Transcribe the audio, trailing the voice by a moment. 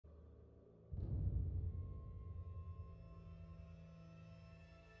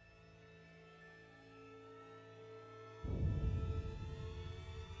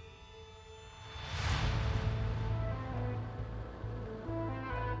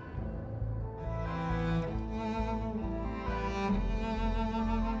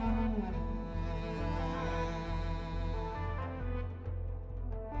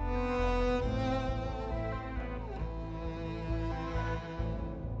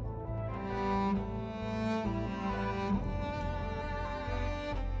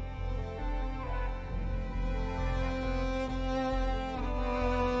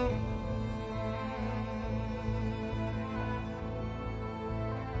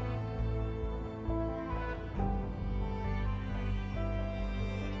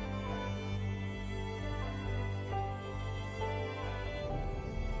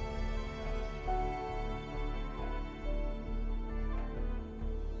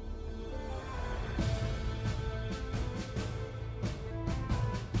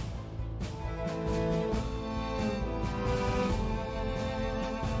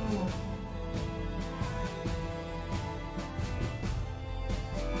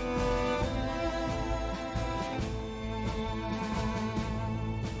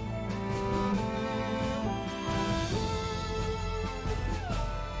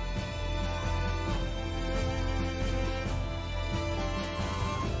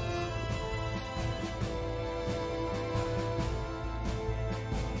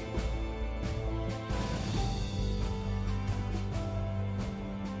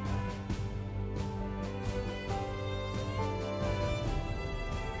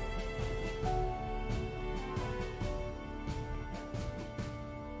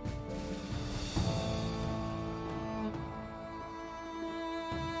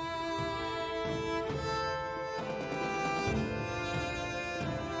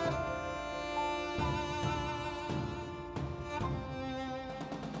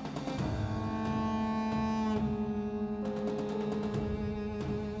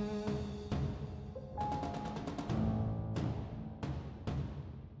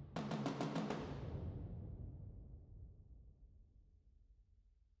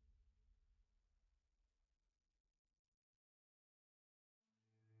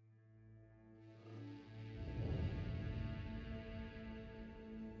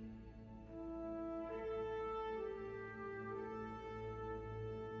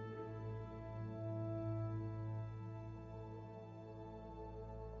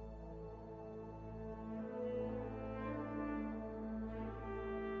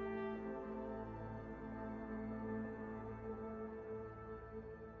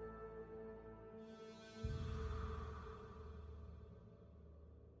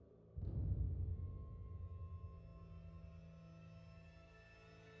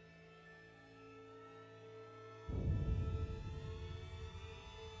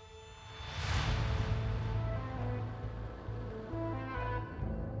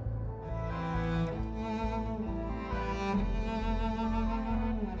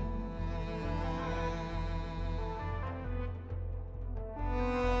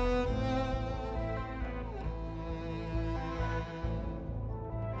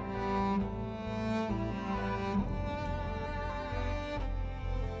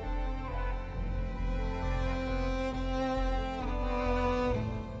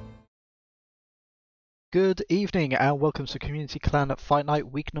Good evening and welcome to Community Clan Fight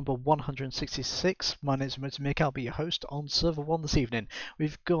Night week number 166. My name is Mick. I'll be your host on server 1 this evening.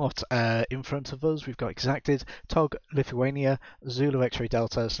 We've got in front of us, we've got Exacted, Tog, Lithuania, Zulu X-Ray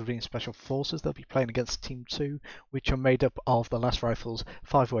Delta, Slovenian Special Forces. They'll be playing against Team 2, which are made up of the Last Rifles,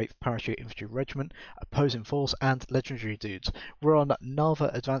 508th Parachute Infantry Regiment, Opposing Force and Legendary Dudes. We're on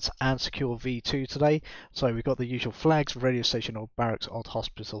Narva Advanced and Secure V2 today, so we've got the usual flags, radio station, old barracks, old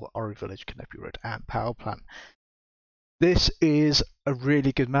hospital, Ori Village, Canepi Road and power plant. This is a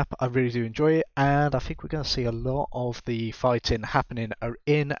really good map. I really do enjoy it, and I think we're going to see a lot of the fighting happening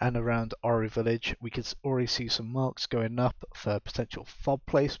in and around Ori Village. We can already see some marks going up for potential fob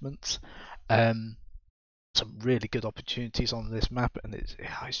placements. Some really good opportunities on this map, and it's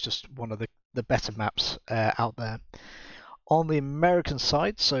just one of the better maps out there. On the American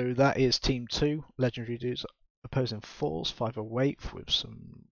side, so that is Team 2, Legendary Dudes, Opposing Force, 508 with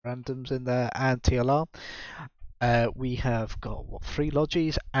some randoms in there, and TLR. We have got 3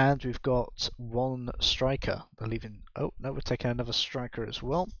 lodges and we've got 1 striker. They're leaving. Oh no, we're taking another striker as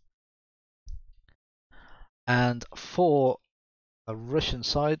well. And for the Russian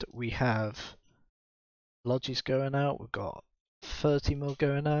side, we have lodges going out. We've got 30 mil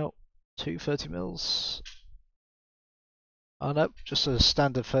going out, 2 30 mils. Oh no, just a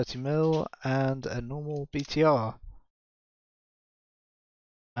standard 30 mil and a normal BTR.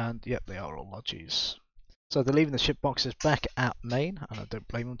 And yep, they are all lodges. So they're leaving the ship boxes back at main, and I don't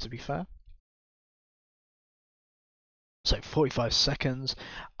blame them, to be fair. So 45 seconds.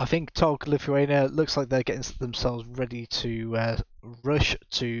 I think Tog, Lithuania, looks like they're getting themselves ready to rush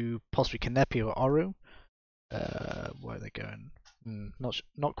to possibly Canepi or Oru. Where are they going?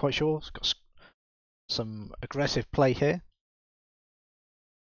 Not quite sure. It's got some aggressive play here.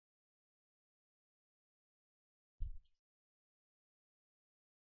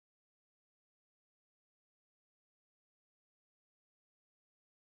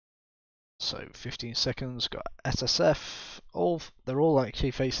 So 15 seconds. Got SSF. They're all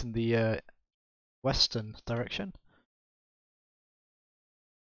actually facing the western direction.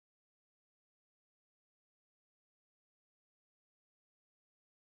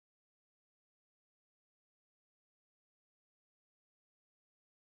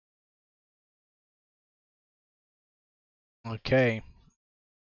 Okay.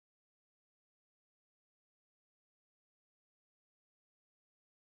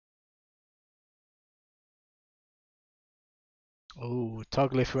 Oh,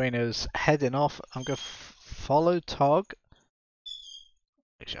 Tog Lithuania's heading off. I'm going to follow Tog.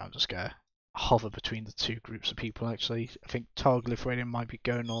 Actually, I'm just going to hover between the 2 groups of people, actually. I think Tog Lithuania might be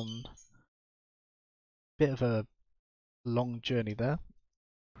going on a bit of a long journey there.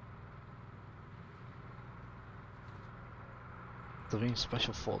 The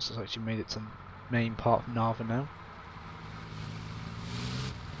Special Forces actually made it to the main part of Narva now.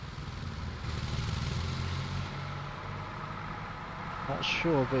 Not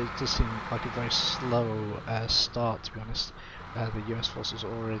sure, but it does seem like a very slow start, to be honest. The US forces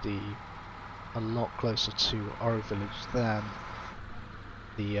are already a lot closer to Ori Village than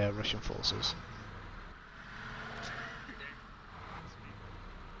the Russian forces.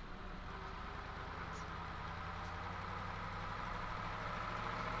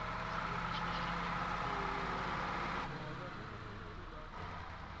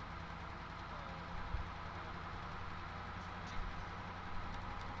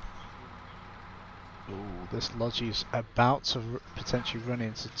 This lodge is about to potentially run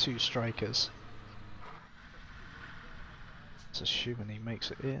into 2 strikers. It's assuming he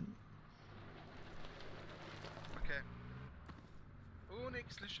makes it in. Okay.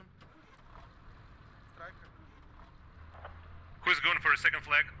 Who's going for a second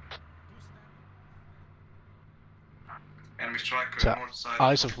flag? Enemy striker So, north side.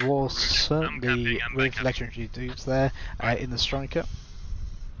 Eyes of War certainly with Legendary Dudes there in the striker.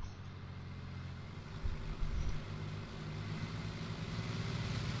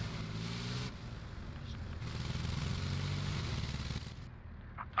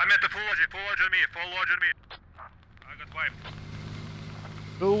 I'm at the full lodge on me. I got wiped.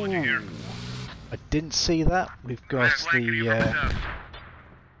 Oh, I didn't see that. We've got the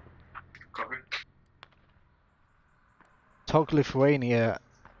Copy. Tog Lithuania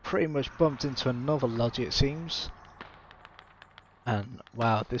pretty much bumped into another lodge, it seems. And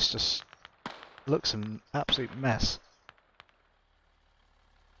wow, this just looks an absolute mess.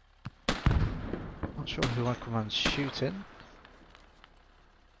 Not sure who Aquaman's shooting.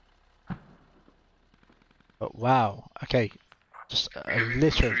 But wow, okay, just a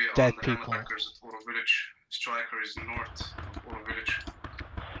litter of dead people. Striker is north of Oro Village.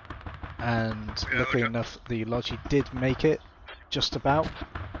 and Yeah, luckily okay. enough the Logi did make it, just about.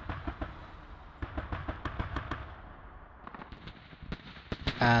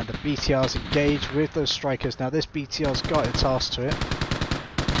 And the BTR's engaged with those strikers. Now this BTR's got its arse to it.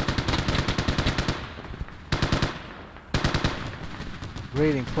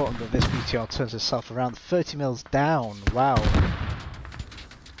 Really important that this BTR turns itself around. 30 mils down, wow.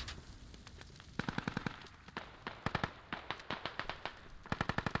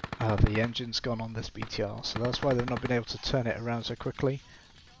 The engine's gone on this BTR, so that's why they've not been able to turn it around so quickly.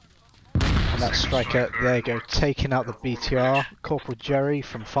 And that striker, there you go, taking out the BTR. Corporal Jerry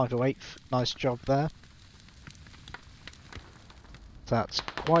from 508, nice job there. That's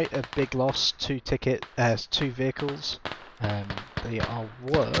quite a big loss, two vehicles. They are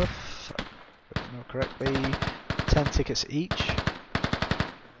worth, if I remember correctly, 10 tickets each.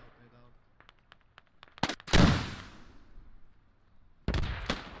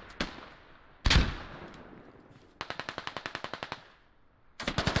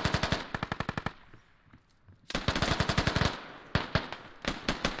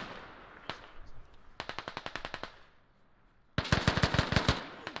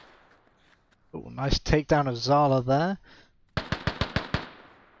 Oh, nice takedown of Zala there. I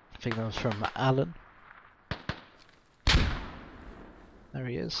think that was from Alan. There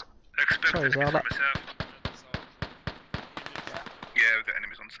he is. Expect Sorry, enemies Zala. from the south. Yeah, we've got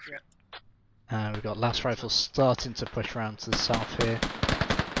enemies on the south. And we've got Last Rifle starting to push around to the south here.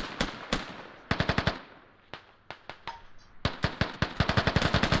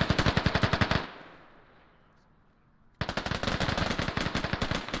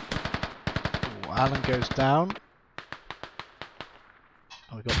 Ooh, Alan goes down.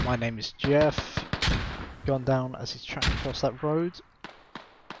 And we've got My Name is Jeff. Gone down as he's trying to cross that road.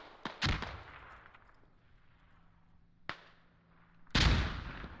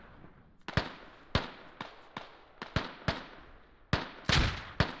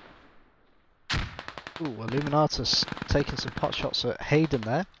 Ooh, Illuminatus taking some pot shots at Hayden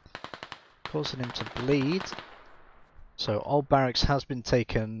there, causing him to bleed. So Old Barracks has been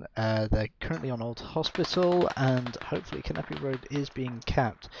taken. They're currently on Old Hospital, and hopefully Canepi Road is being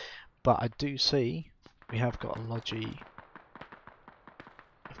capped. But I do see we have got a Logi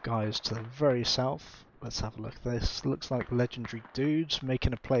of guys to the very south. Let's have a look at this. Looks like Legendary Dudes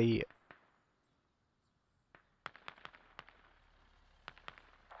making a play.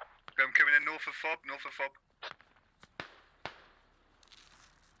 I'm coming in north of Fob, north of Fob.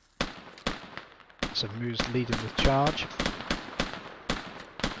 So Moose leading the charge.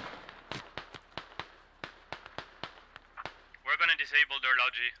 We're gonna disable their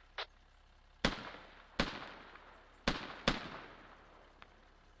Logi.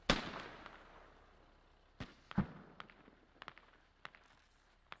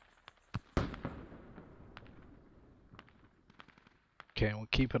 Okay, we'll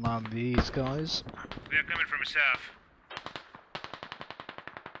keep an eye on these guys. We are coming from the south.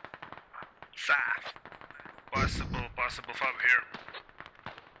 South. Possible Fob here.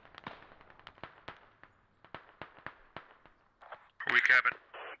 We cabin.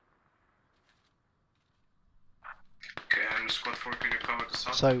 Okay, I'm squad 4, can you cover the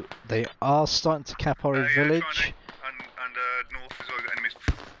south? So they are starting to cap our Yeah, village. trying and north as well, got enemies.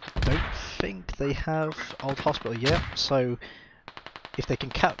 I don't think they have Old Hospital yet, so if they can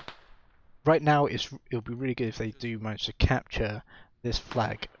cap right now, it'll be really good if they do manage to capture this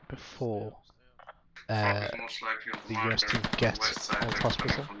flag before Fob is most likely on the marker, US team on the gets west side, Old they're coming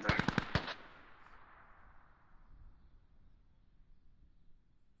Hospital. from there.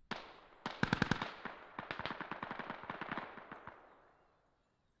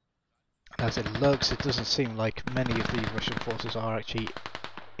 As it looks, it doesn't seem like many of the Russian forces are actually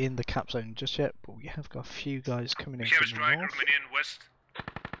in the cap zone just yet, but we have got a few guys coming in We have a from the striker north. coming in west.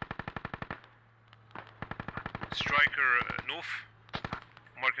 Striker north.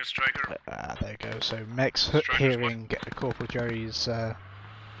 Marking striker. There you go. So Mex Striker's hearing Corporal Jerry's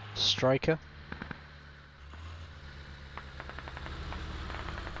striker.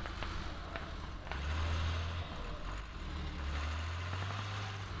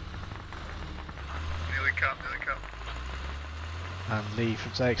 Nearly capped, nearly capped. And Lee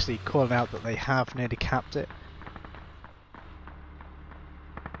from ZXD calling out that they have nearly capped it.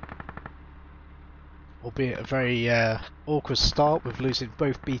 Albeit a very awkward start with losing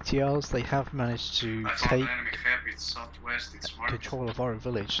both BTRs, they have managed to I found take an enemy cap, it's southwest, it's marked. control of our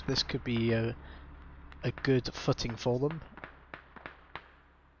village. This could be a good footing for them.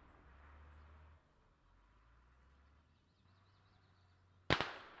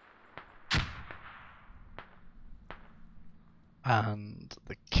 And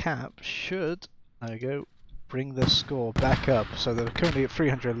the cap should, there we go, bring the score back up. So they're currently at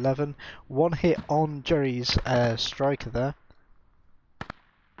 311. One hit on Jerry's striker there.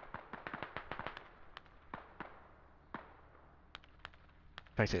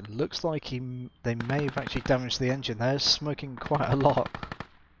 In fact, it looks like they may have actually damaged the engine there, smoking quite a lot.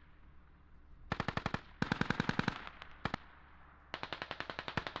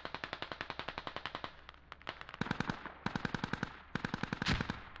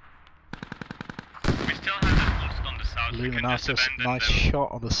 We still have them posted on the south. We can just Luminatus, abandon nice them.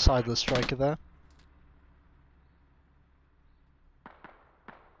 shot on the side of the striker there.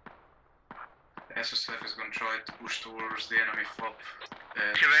 SSF is gonna try to push towards the enemy fob.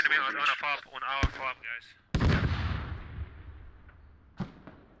 Kill enemy on a fob, on our fob, guys.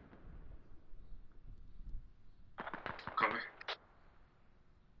 Copy.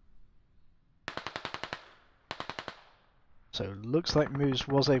 So looks like Moose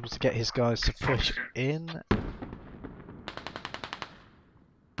was able to get his guys to push in.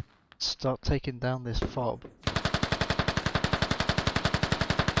 Start taking down this fob.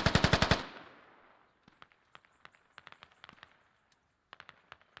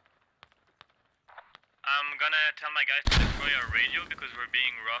 I'm gonna tell my guys to destroy our radio because we're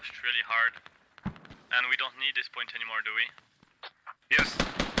being rushed really hard. And we don't need this point anymore, do we? Yes.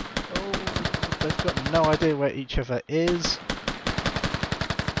 Oh, they've got no idea where each other is.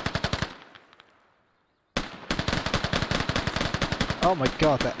 Oh my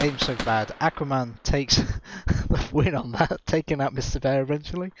god, that aim's so bad. Aquaman takes the win on that, taking out Mr. Bear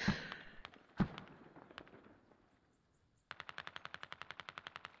eventually.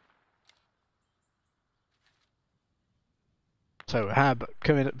 So Hab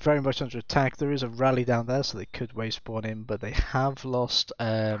coming very much under attack. There is a rally down there, so they could wave spawn in, but they have lost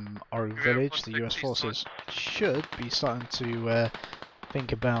Oro Village. The US forces should be starting to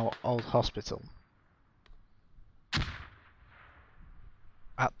think about Old Hospital.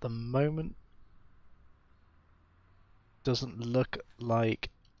 At the moment, doesn't look like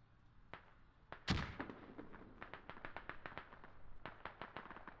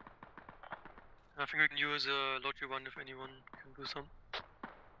I think we can use a Logi one if anyone can do some.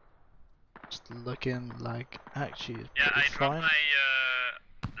 it's looking like actually it's Yeah, I pretty dropped fine. my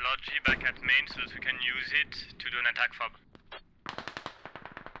Logi back at main so that we can use it to do an attack fob.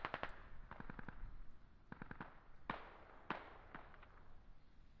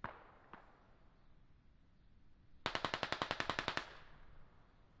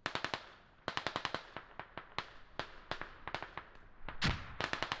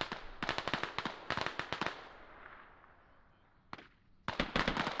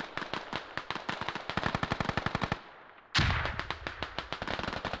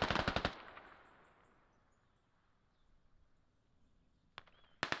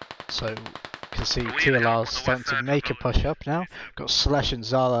 So you can see We TLR's have on the starting west to side make a of the push up now. Got Slash and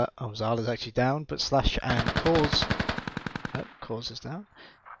Zala. Oh, Zala's actually down, but Slash and Cause. Oh, Cause is down.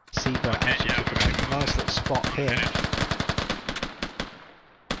 Seba actually yeah, took a nice little spot here.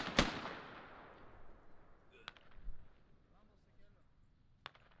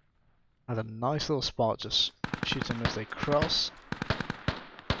 Had a nice little spot, just shoot them as they cross.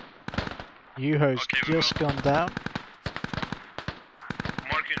 Yuho's Okay, we just gone down.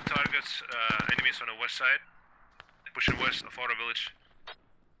 Marking targets, enemies on the west side. Pushing west of Oro Village.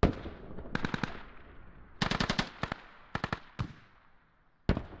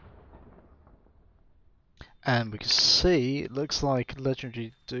 And we can see, it looks like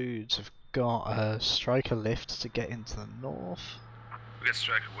Legendary Dudes have got a striker lift to get into the north. We get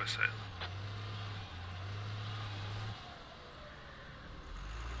striker west side.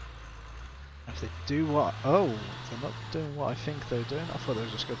 If they do what... Oh, they're not doing what I think they're doing. I thought they were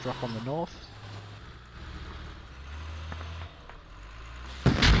just going to drop on the north.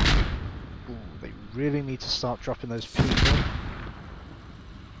 Ooh, they really need to start dropping those people.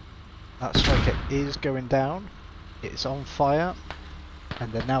 That striker is going down. It's on fire.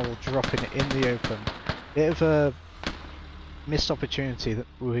 And they're now all dropping it in the open. Bit of a missed opportunity that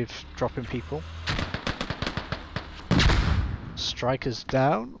with dropping people. Striker's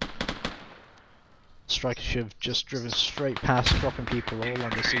down. Striker should have just driven straight past, dropping people all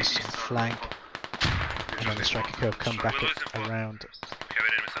on this eastern flank. And then the striker could have come back around. We have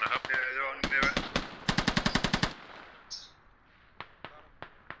enemies on a hub. Yeah, they're on there.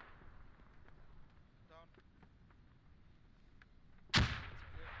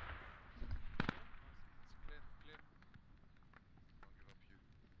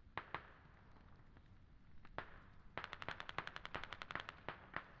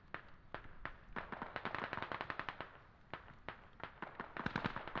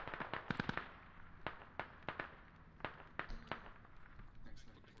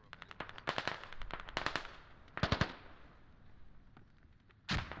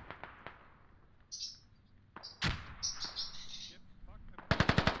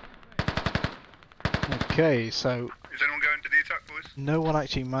 Okay, so Is anyone going to the attack, boys? no one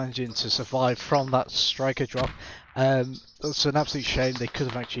actually managing to survive from that striker drop. It's an absolute shame. They could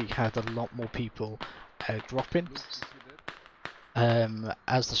have actually had a lot more people dropping.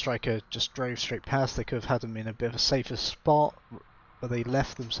 As the striker just drove straight past, they could have had them in a bit of a safer spot, but they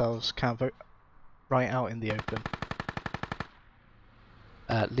left themselves kind of right out in the open.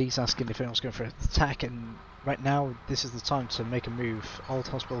 Lee's asking if anyone's going for an attack, and right now this is the time to make a move. Old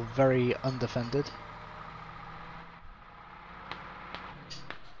Hospital very undefended.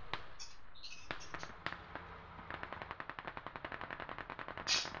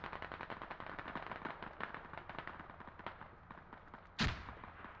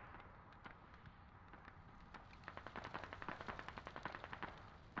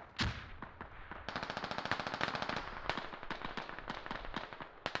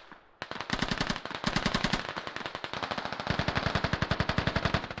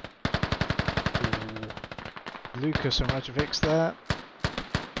 Lucas and Rajovic's there.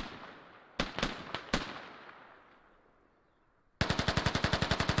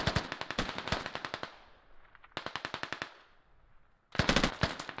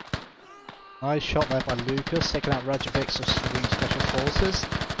 Nice shot there by Lucas, taking out Rajovic's of Slovene Special Forces.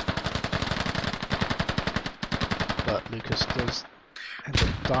 But Lucas does end up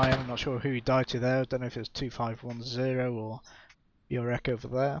dying. I'm not sure who he died to there. I don't know if it was 2510 or Yorek over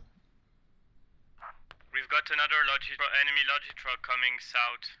there. We've got another enemy logi truck coming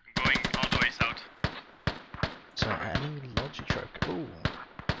south, going all the way south. So enemy logi truck. Ooh.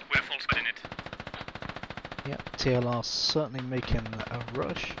 With a full squad in it. Yeah, TLR certainly making a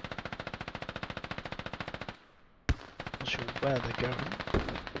rush. Not sure where they're going.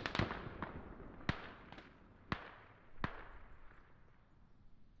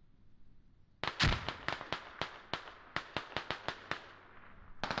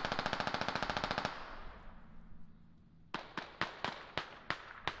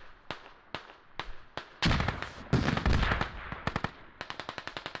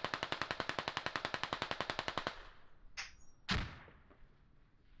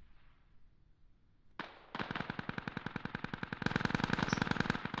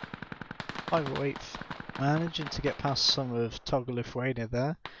 Weight managing to get past some of Toggle Lithuania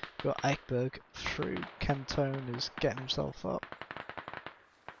there. Got Eichberg through. Kentone is getting himself up.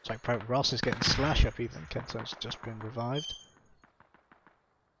 It's like Private Ross is getting slash up even. Kentone's just been revived.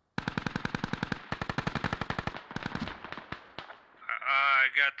 I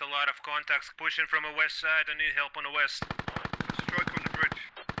got a lot of contacts pushing from the west side. I need help on the west. Strike on the bridge.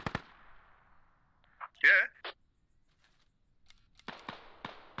 Yeah?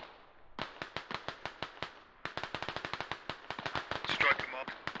 Strike him up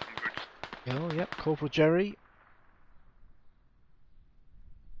on the bridge. Oh, yep, Corporal Jerry.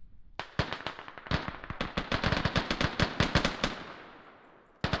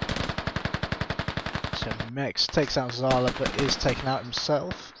 So Mex takes out Zala but is taken out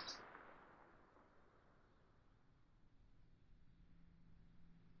himself.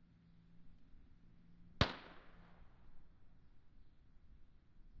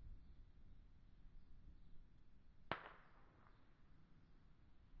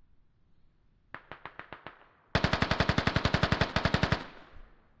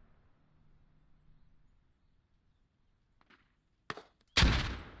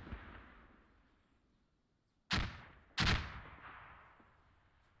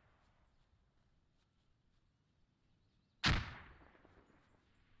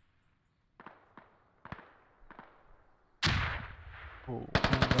 Oh,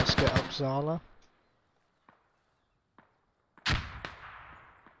 and let's get up Zala.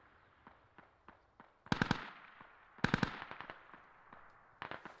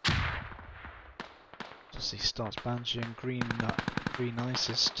 Just he starts banishing green ice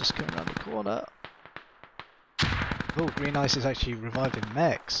is just coming around the corner. Oh, green ice is actually reviving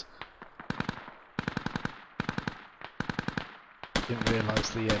Mex. Didn't realise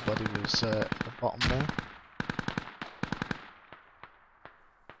the body was at the bottom there.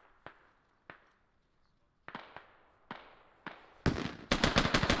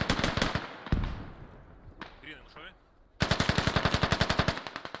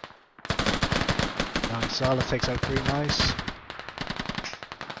 Nice, Zala takes out green ice.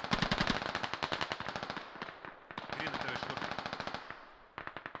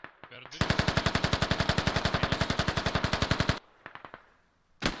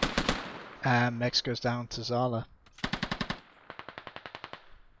 And Mex goes down to Zala.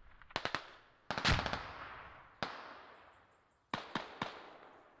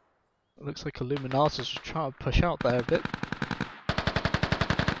 It looks like Illuminatus are trying to push out there a bit.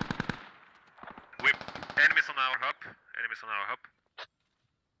 Whip.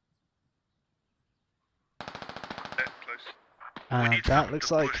 And need that someone looks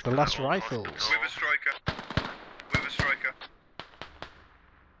to like push the to last old rifles. hospital. With a striker. With a striker.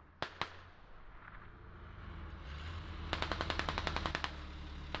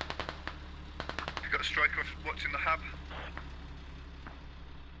 You got a striker watching the hub.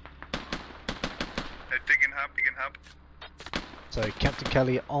 Digging hub. So Captain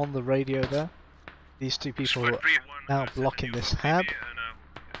Kelly on the radio there. These two people Squad are 3-1, now send blocking you this up, hab. maybe,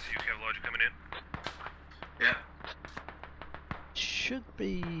 and see if you have logic coming in. Yeah. Should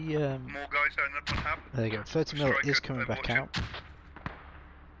be... More guys turning up on hub. there you go, 30 mil Striker, is coming back watching. out.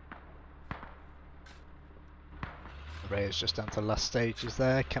 The radio's just down to the last stages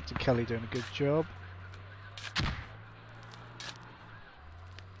there. Captain Kelly doing a good job.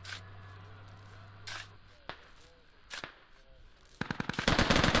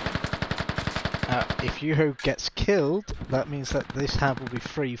 If Yuho gets killed, that means that this hab will be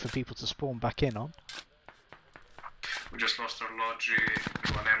free for people to spawn back in on. We just lost our Logi.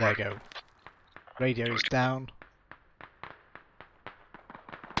 There you go. Radio is down.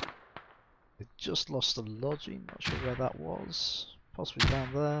 We just lost the Logi, not sure where that was. Possibly down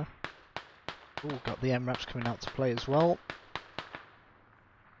there. Oh, got the MRAPs coming out to play as well.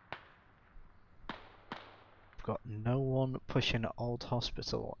 We've got no one pushing Old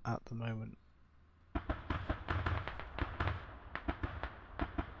Hospital at the moment.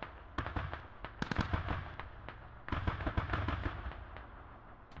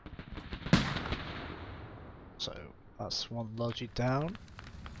 So that's one Logi down.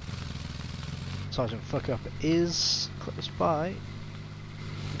 Sergeant Fuck Up is close by.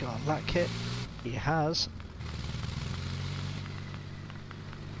 Got a lat kit. He has.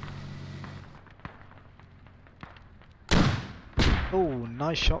 Oh,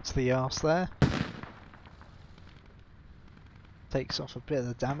 nice shot to the arse there. Takes off a bit of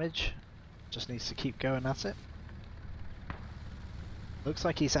the damage. Just needs to keep going at it. Looks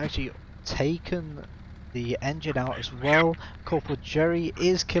like he's actually taken the engine out as well. Corporal Jerry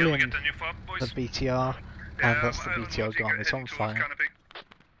is Can we killing get the new fob, the boys? BTR, and that's the I'm BTR watching gone. it It's on heading towards fire. Canopy.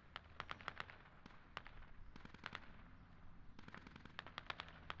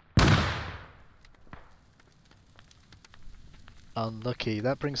 Unlucky.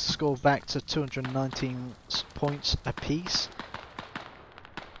 That brings the score back to 219 points apiece.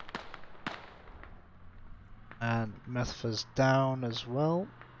 And Methfa's down as well.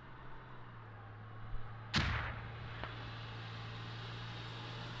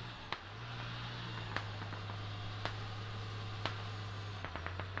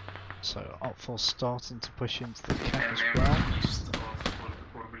 So Opful starting to push into the camp as well. East of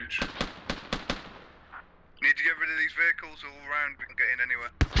War Village. Need to get rid of these vehicles all around. We can get in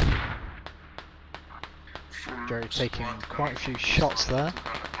anywhere. Full Jerry taking squad quite a coming few shots there.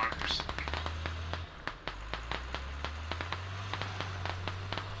 200 markers.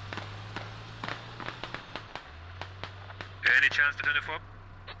 Any chance to turn the fob?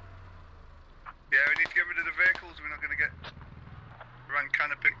 Yeah, we need to get rid of the vehicles. We're not going to get around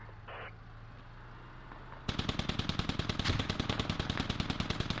Canopy.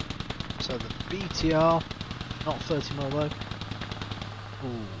 So the BTR, not 30 mil though.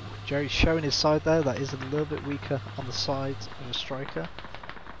 Ooh, Jerry's showing his side there. That is a little bit weaker on the side of a striker.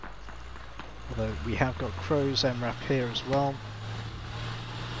 Although we have got Crow's MRAP here as well.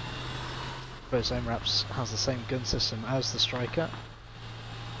 Crow's MRAPs has the same gun system as the striker.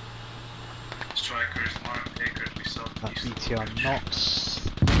 Strikers, mark, taker, we saw That east of BTR village. knocks.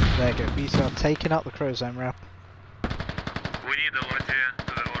 There you go, BTR taking out the Crow's MRAP. We need the Logi to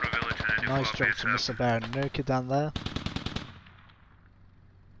the auto village and a new Nice fob job from ASAP. Mr. Baron Noka down there.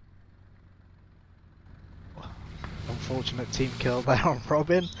 Unfortunate team kill there on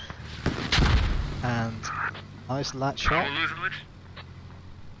Robin. And nice lat shot. We'll lose the village.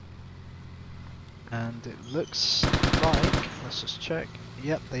 And it looks like, let's just check.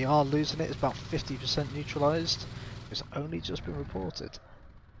 Yep, they are losing it. It's about 50% neutralized. It's only just been reported.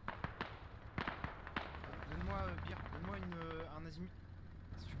 Donne-moi, Pierre, donne-moi un azimut,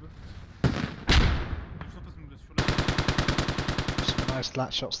 si tu peux. Juste en face de nous, là, sur la... Some nice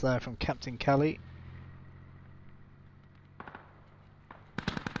lat shots there from Captain Kelly.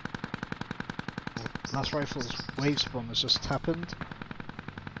 Last rifle's wave spawn has just happened.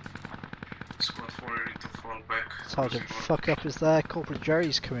 Squad 4 ready to fall back. Sergeant Cruising Fuck Up is there. Corporal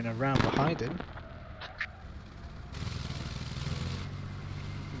Jerry's coming around behind him.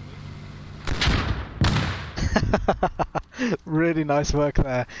 Really nice work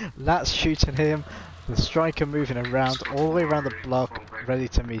there. Lat's shooting him. The striker moving around all the way around the block, ready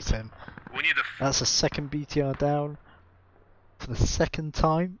to meet him. We need a That's a second BTR down for the second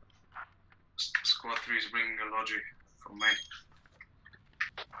time. Squad 3 is bringing a Logi from main.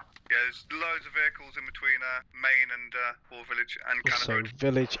 Yeah, there's loads of vehicles in between main and War Village and Cannon So Road.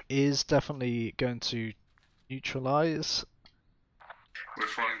 village is definitely going to neutralize. We're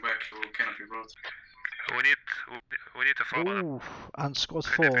falling back to Canopy Road. We need to follow them. Ooh, and squad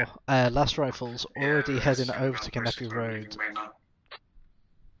 4, last rifles already Yeah, heading there's over to 7 persons Canepi who are Road. leaving by now.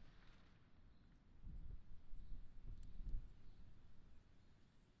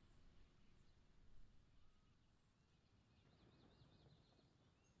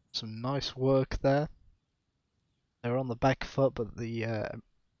 Some nice work there. They're on the back foot, but the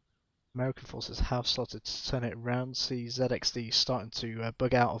American forces have started to turn it around. See ZXD starting to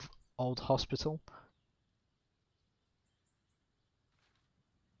bug out of Old Hospital.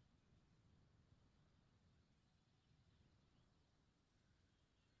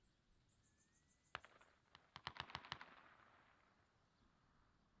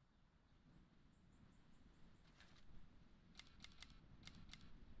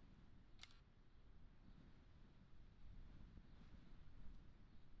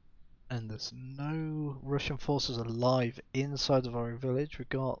 And there's no Russian forces alive inside of our village. We've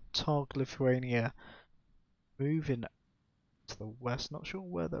got Tog, Lithuania moving to the west. Not sure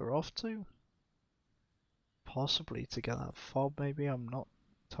where they're off to. Possibly to get that fob, maybe. I'm not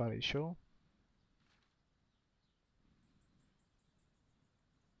entirely sure.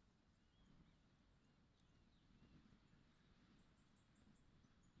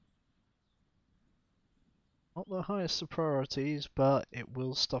 Not the highest of priorities, but it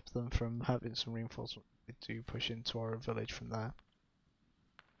will stop them from having some reinforcement to push into our village from there.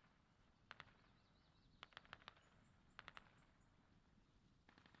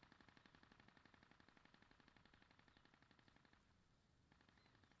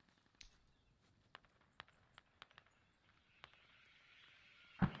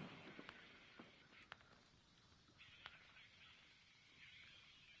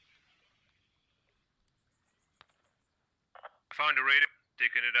 Found a radio,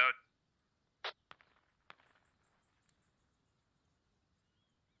 taking it out.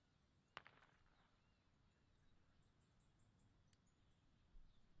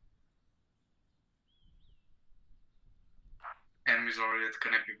 Enemies already at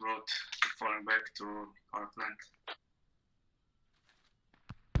Canopy Road, falling back to power plant.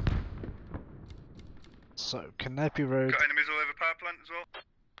 So, Canepi Road. Got enemies all over power plant as well.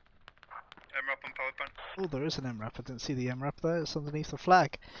 MRAP on power plant. Oh, there is an MRAP. I didn't see the MRAP there. It's underneath the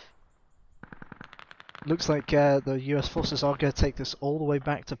flag. Looks like the US forces are going to take this all the way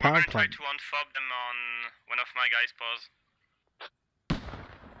back to We're power gonna try plant. to unfob them on one of my guys' paws.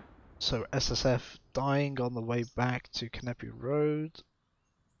 So SSF dying on the way back to Canepi Road.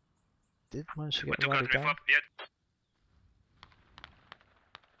 Did manage to We get took out rallied down. fob yet.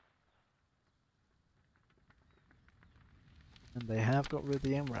 And they have got rid of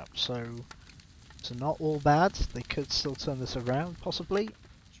the MRAP, so not all bad. They could still turn this around, possibly.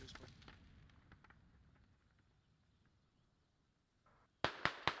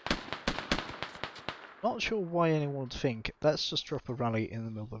 Not sure why anyone would think, let's just drop a rally in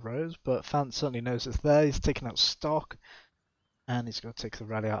the middle of the road, but Fant certainly knows it's there. He's taking out stock, and he's going to take the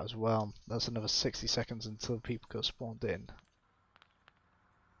rally out as well. That's another 60 seconds until people go spawned in.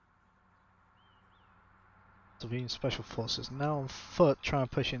 Civilian Special Forces now on foot trying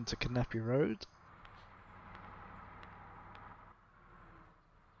to push into Canepi Road.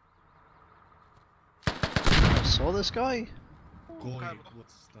 I saw this guy.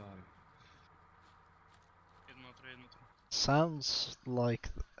 Sounds like,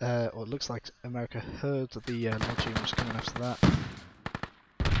 or it looks like America heard that the launching was coming after that.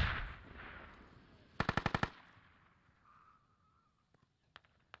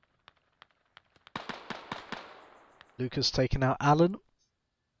 Lucas taking out Allen.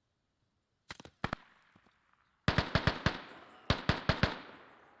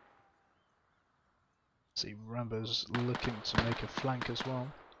 See, Rambo's looking to make a flank as well.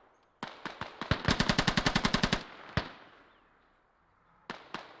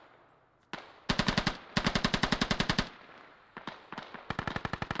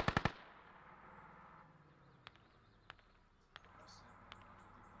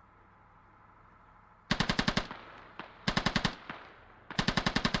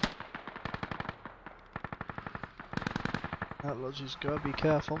 That lodge's gotta be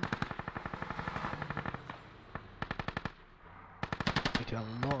careful. Making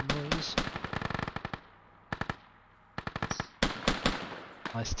a lot of noise.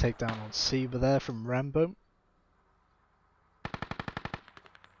 Nice takedown on Seba there from Rambo.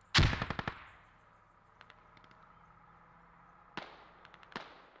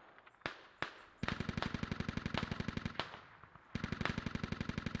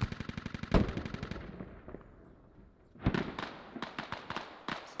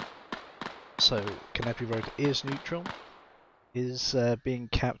 So Kanepi Road is neutral, is being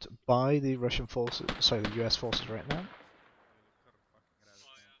capped by the Russian forces, sorry, the US forces right now.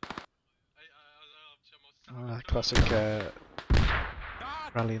 Classic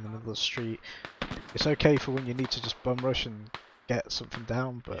rally in the middle of the street. It's okay for when you need to just bum rush and get something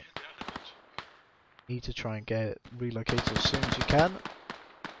down, but you need to try and get it relocated as soon as you can.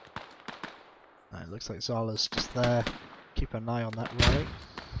 It looks like Zala's just there. Keep an eye on that rally.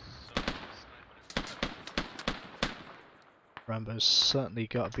 Rambo's certainly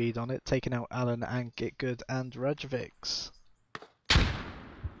got a bead on it, taking out Alan and Get Good and Rajovics.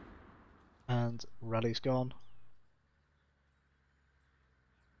 And rally's gone.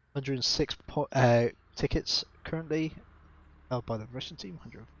 106 tickets currently held by the Russian team,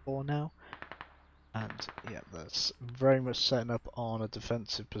 104 now. And yeah, that's very much setting up on a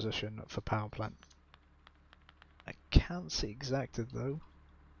defensive position for power plant. I can't see exacted though.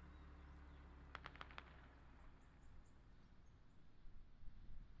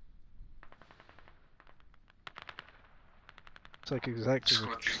 Looks like exacted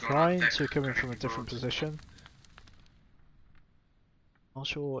are trying to come in from a different position. Not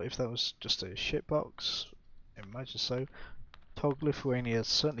sure if that was just a shitbox. I imagine so. Tog Lithuania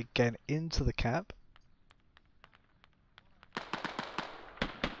certainly getting into the cap.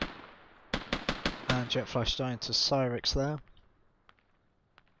 And Jet Flash dying to Cyrix there.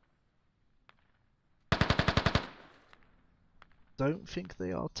 Don't think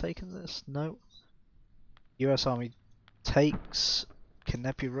they are taking this, no. US Army takes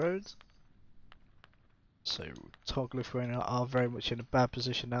Kanepi Road. So Tog Lithuania are very much in a bad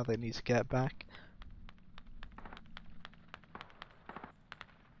position now, they need to get back.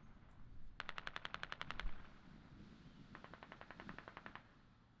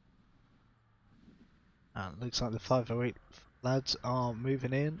 And it looks like the 508 lads are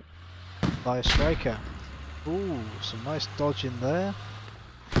moving in by a striker. Ooh, some nice dodge in there.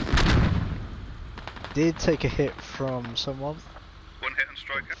 Did take a hit from someone. One hit on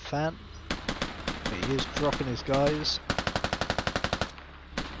striker. Fan. But he is dropping his guys.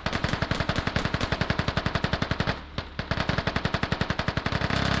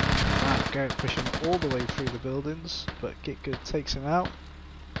 Garrett pushing all the way through the buildings, but Get Good takes him out.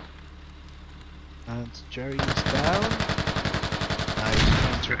 And Jerry's down. Now he's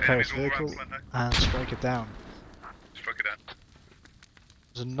trying to repair his vehicle and strike it down. Strike it down. It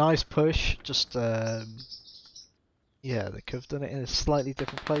was a nice push, just yeah, they could have done it in a slightly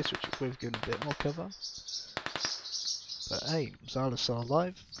different place, which would have given a bit more cover. But hey, Zala's still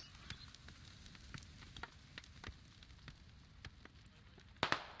alive.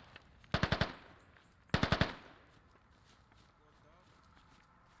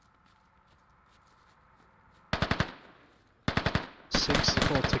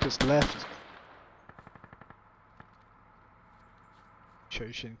 Tickets left.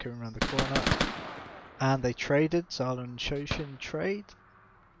 Shoshin coming around the corner. And they traded. Zala and Shoshin trade.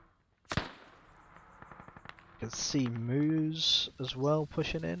 You can see Moose as well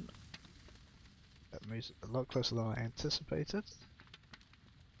pushing in. That Moose a lot closer than I anticipated.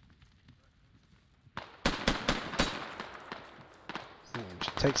 Ooh,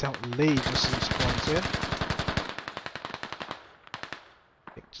 takes out Lee just as he spawns in.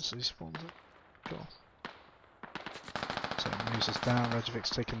 Just as he spawns in. Sure. So Moose is down, Rajovic's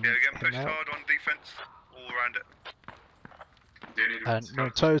taking Yeah, we're getting pushed him out. hard on defense all around it. And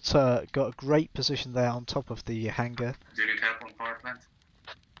Notota got a great position there on top of the hangar. Do you need help on power plant?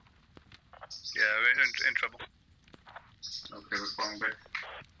 Yeah, we're in trouble. Okay, we're falling back.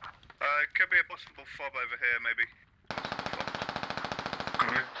 Could be a possible fob over here, maybe.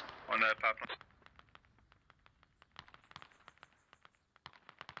 Correct. On the power plant.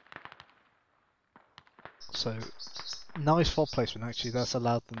 So, nice fob placement actually, that's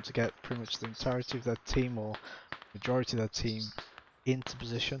allowed them to get pretty much the entirety of their team, or majority of their team, into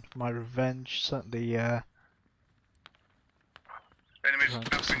position. My revenge certainly Enemies trying to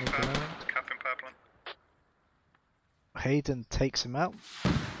capping sneak power around. plant. Hayden takes him out.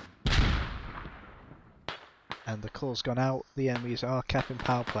 And the call's gone out, the enemies are capping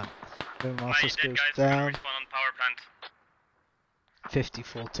power plant. Boom Masters goes down, Respawn on power plant.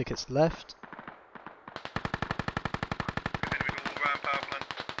 54 tickets left. Enemies all around power plant.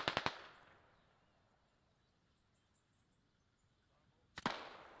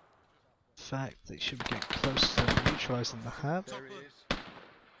 In fact, they should be getting close to neutralising the hab.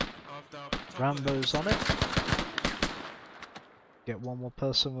 Rambo's on it. Get one more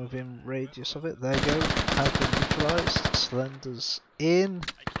person within radius of it. There you go. Have been neutralised. Slender's in.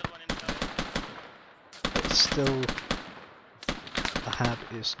 I killed one inside. But still the HAB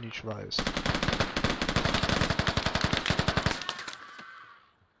is neutralized.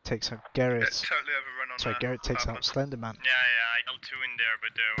 Takes out Garrett. Totally overrun on Sorry, Garrett takes out Slenderman. Yeah, I killed 2 in there,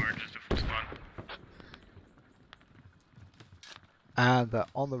 but they were just a full squad. And they're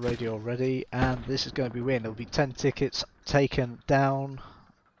on the radio already, and this is going to be win. It'll be 10 tickets taken down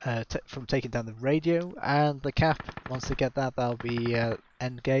from taking down the radio and the cap. Once they get that, that'll be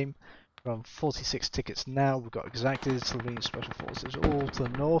end game. From 46 tickets now, we've got Exacted, Slovenian Special Forces all to the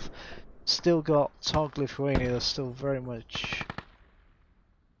north. Still got Tog Lithuania, still very much,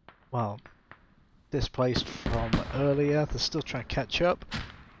 well, displaced from earlier. They're still trying to catch up.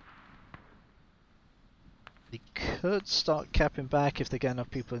 They could start capping back if they get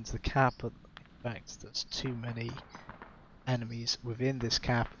enough people into the cap, but in fact there's too many enemies within this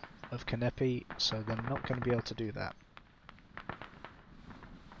cap of Kanepi, so they're not going to be able to do that.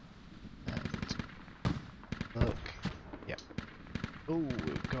 And look, yep. Oh,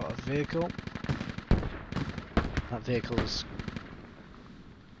 we've got a vehicle. That vehicle is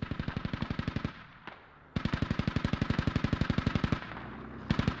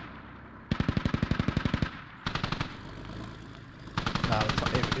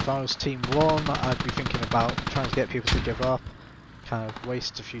if I was Team 1, I'd be thinking about trying to get people to give up, kind of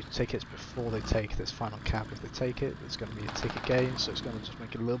waste a few tickets before they take this final cap. If they take it, there's going to be a ticket gain, so it's going to just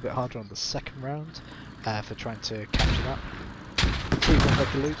make it a little bit harder on the second round for trying to capture that. Team 1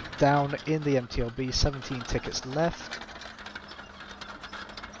 Lucky Loop down in the MTLB, 17 tickets left.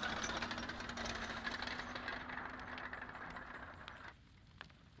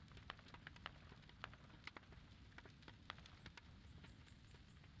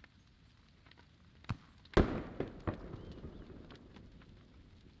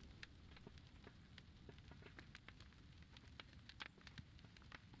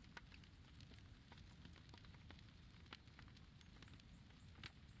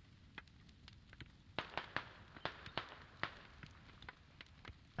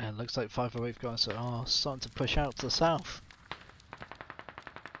 And looks like 508 guys are starting to push out to the south.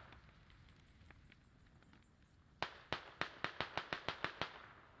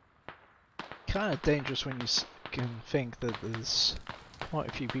 Kind of dangerous when you can think that there's quite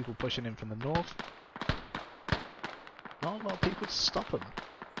a few people pushing in from the north. Not a lot of people to stop them.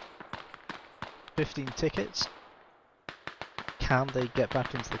 15 tickets. Can they get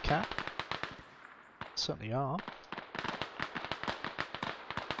back into the cap? Certainly are.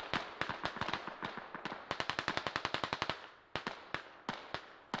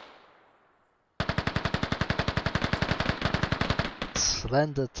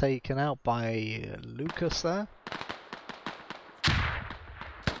 Slender taken out by Lucas there.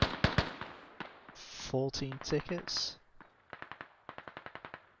 14 tickets.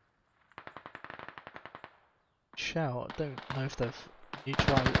 Shout, I don't know if they've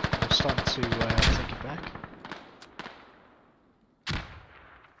neutralized or started to take it back.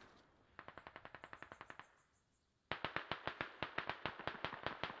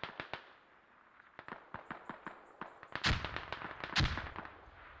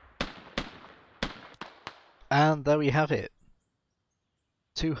 And there we have it.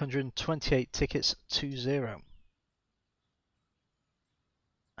 228 tickets to 0.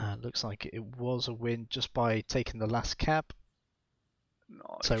 And looks like it was a win just by taking the last cap. Nice.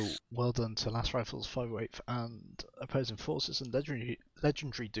 So well done to Last Rifles, 508 and opposing forces and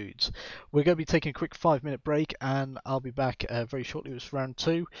legendary dudes. We're going to be taking a quick 5-minute break, and I'll be back very shortly with round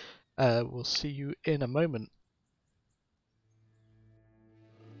 2. We'll see you in a moment.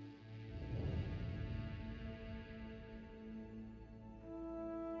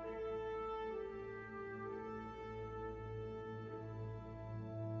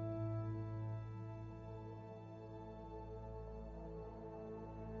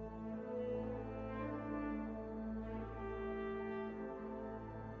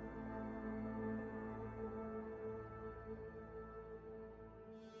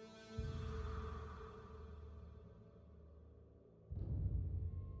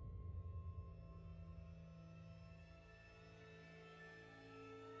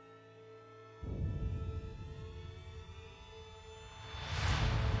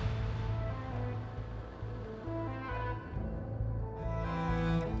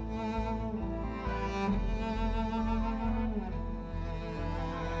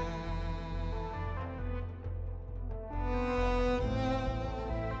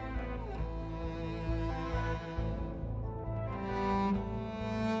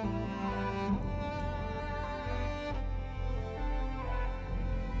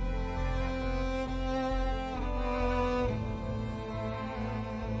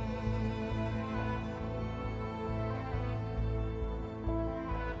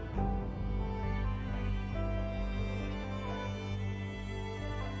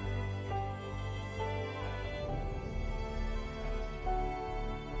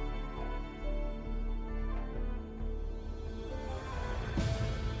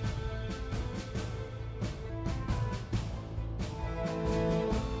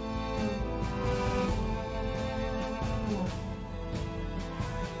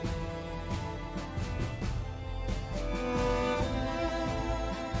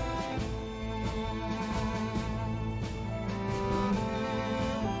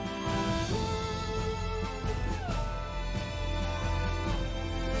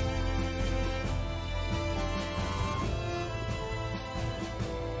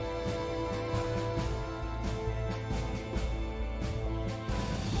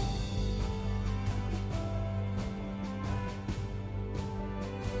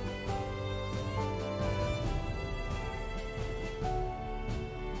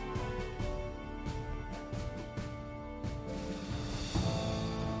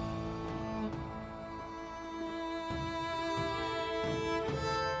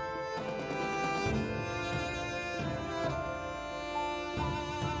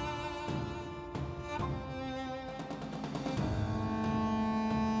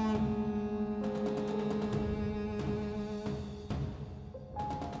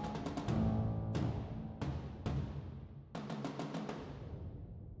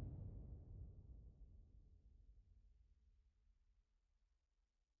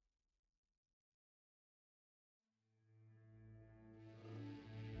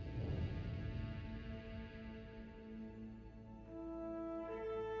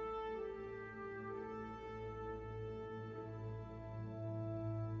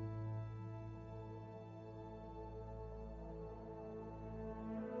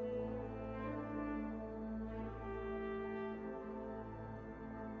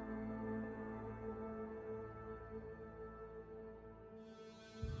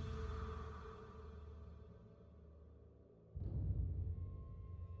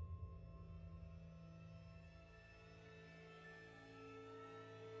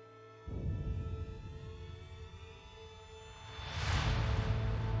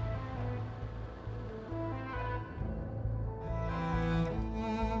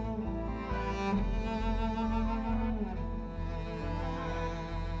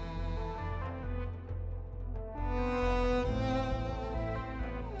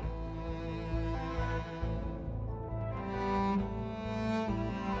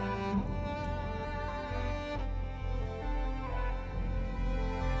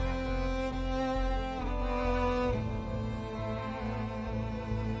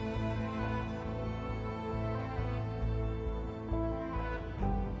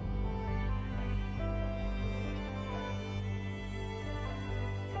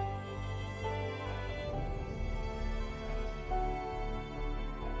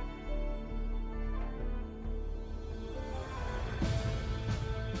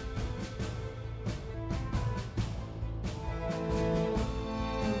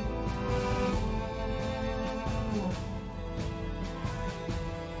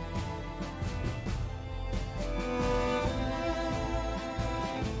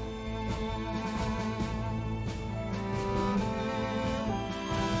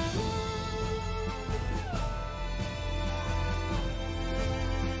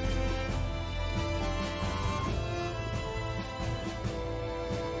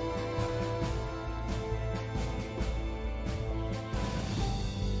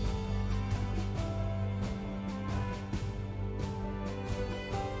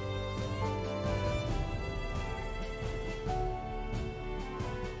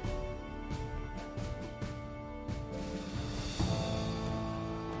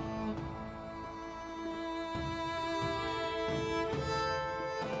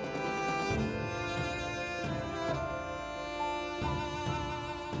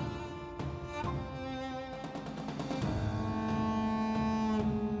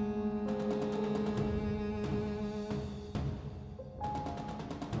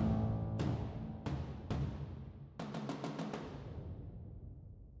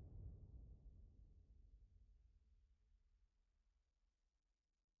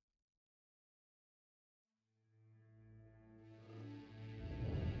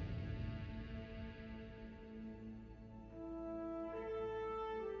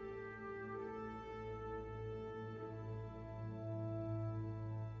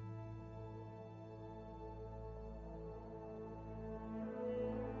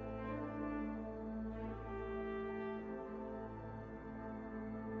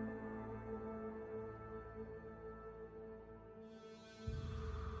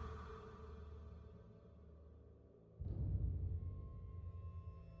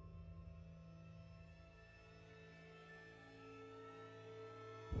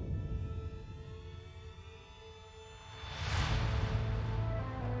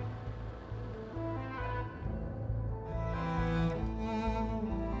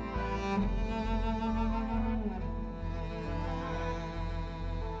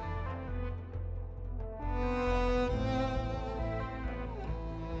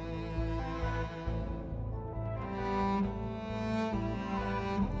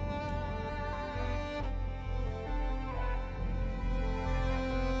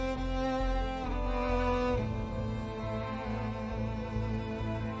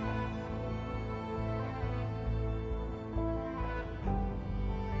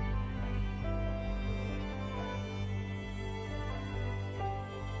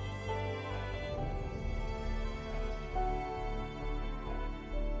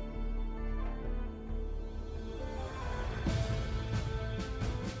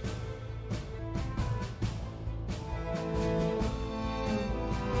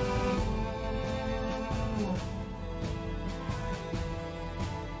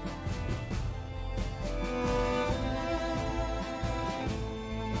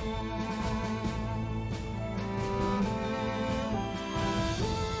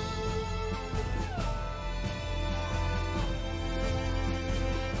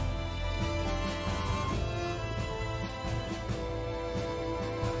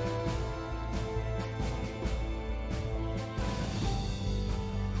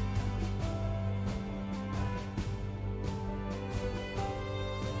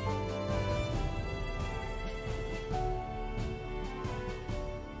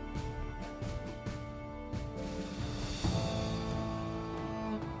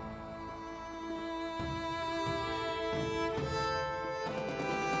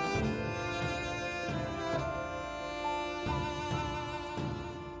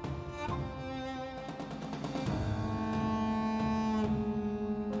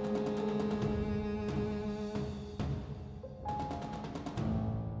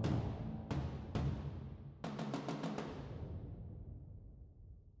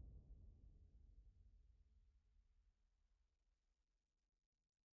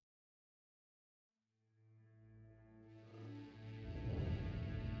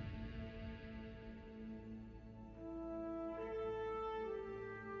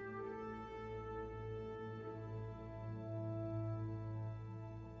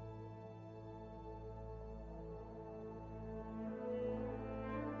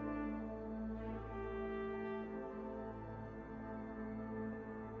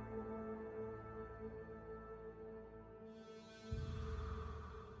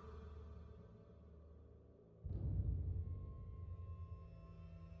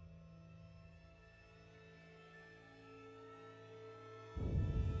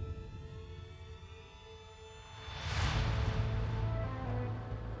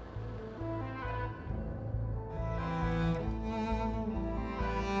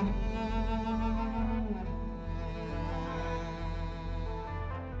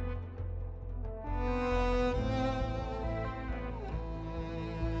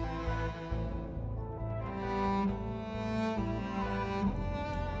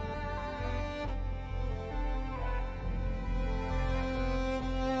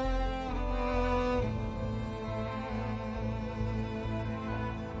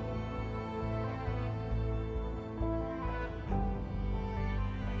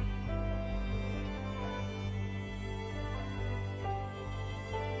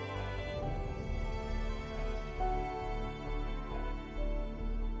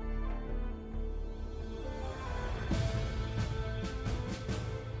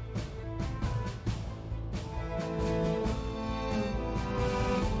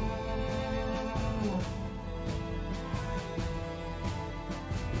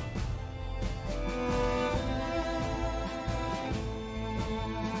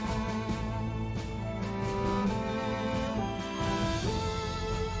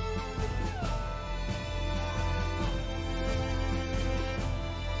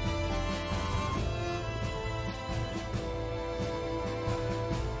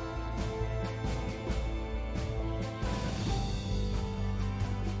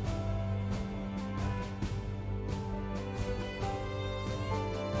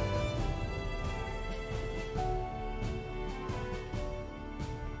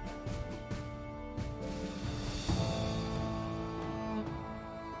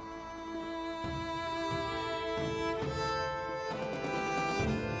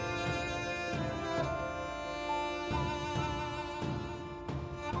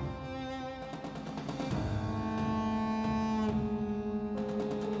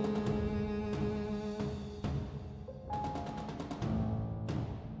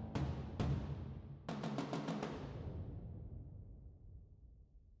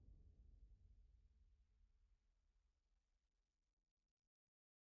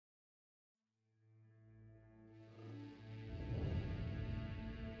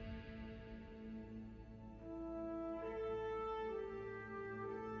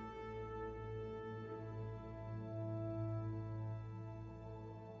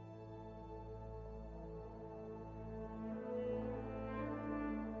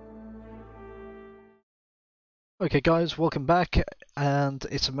 Okay guys, welcome back, and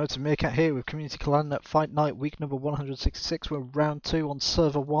it's a Motor Meerkat here with Community Clan at Fight Night week number 166. We're round 2 on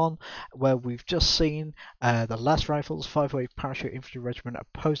server 1, where we've just seen the Last Rifles, 5-Way Parachute Infantry Regiment,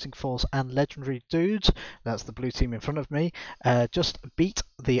 Opposing Force and Legendary Dudes, that's the blue team in front of me, just beat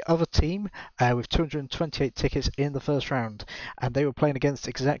the other team with 228 tickets in the first round, and they were playing against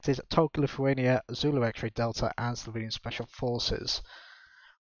Exacted, Tog Lithuania, Zulu X-Ray Delta and Slovenian Special Forces.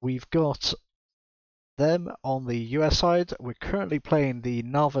 We've got them on the US side. We're currently playing the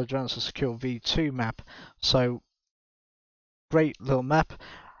Narva Advanced and Secure V2 map, so great little map.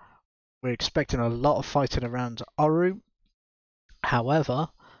 We're expecting a lot of fighting around Oru. However,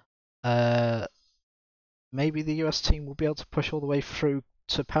 maybe the US team will be able to push all the way through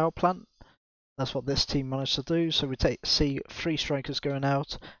to power plant. That's what this team managed to do. So we see 3 strikers going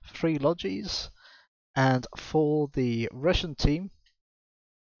out, 3 lodges, and for the Russian team,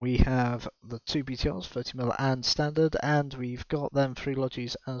 we have the 2 BTRs, 30mm and standard, and we've got them 3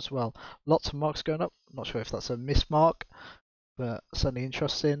 lodges as well. Lots of marks going up. Not sure if that's a miss mark, but certainly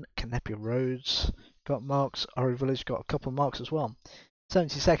interesting. Canepia Roads got marks. Ori Village got a couple of marks as well.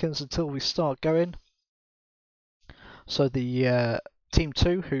 70 seconds until we start going. So the Team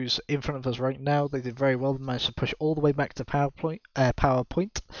 2, who's in front of us right now, they did very well. They managed to push all the way back to power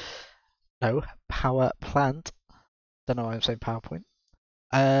plant. Don't know why I'm saying PowerPoint.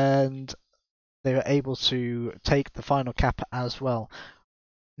 And they were able to take the final cap as well.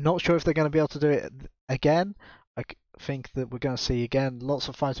 Not sure if they're going to be able to do it again. I think that we're going to see again lots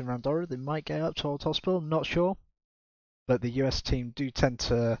of fighting around Dora. They might get up to Old Hospital, not sure. But the US team do tend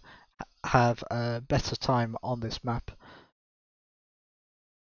to have a better time on this map.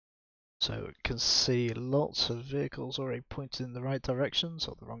 So you can see lots of vehicles already pointed in the right directions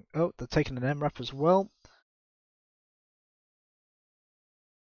or the wrong. Oh, they're taking an MRAP as well.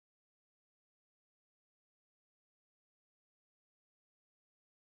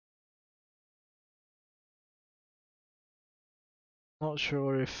 Not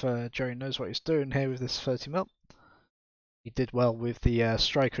sure if Jerry knows what he's doing here with this 30mm. He did well with the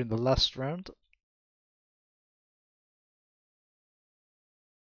striker in the last round.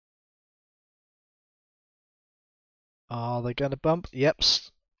 Are they going to bump? Yep,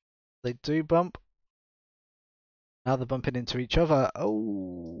 they do bump. Now they're bumping into each other.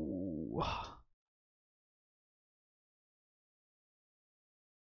 Oh.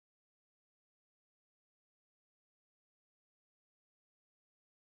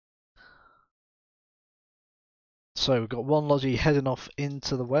 So we've got one lodgy heading off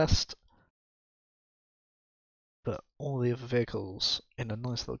into the west, but all the other vehicles in a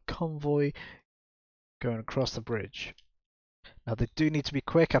nice little convoy going across the bridge. Now they do need to be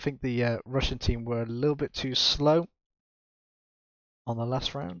quick. I think the Russian team were a little bit too slow on the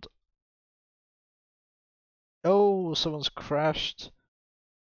last round. Oh, someone's crashed.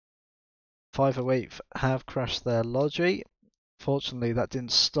 508 have crashed their lodgy. Fortunately, that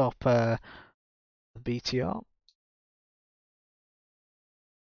didn't stop the BTR.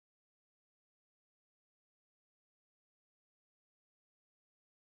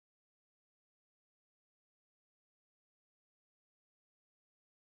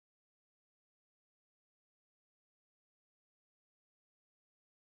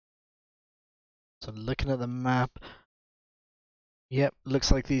 So looking at the map, yep,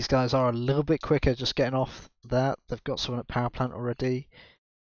 looks like these guys are a little bit quicker just getting off that. They've got someone at power plant already.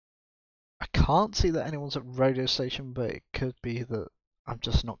 I can't see that anyone's at radio station, but it could be that I'm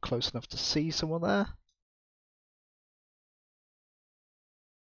just not close enough to see someone there.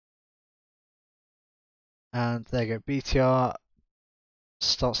 And there you go, BTR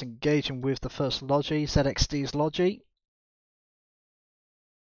starts engaging with the first lodgy, ZXD's lodgy.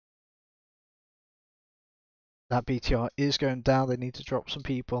 That BTR is going down, they need to drop some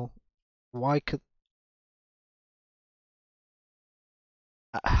people. Why could...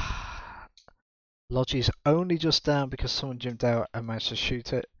 Lodgy's only just down because someone jumped out and managed to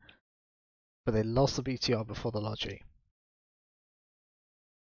shoot it. But they lost the BTR before the lodgy.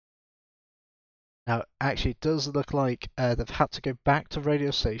 Now, actually, it does look like they've had to go back to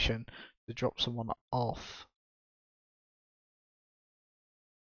radio station to drop someone off.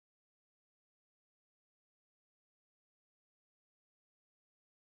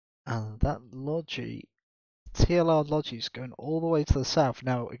 And that lodgy, TLR lodgy, is going all the way to the south.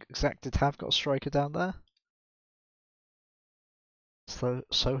 Now, Exacted have got a striker down there. So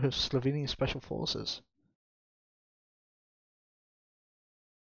have Slovenian Special Forces.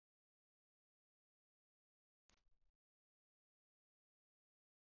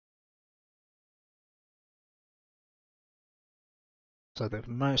 So they've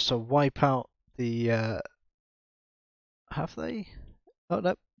managed to wipe out the have they? Oh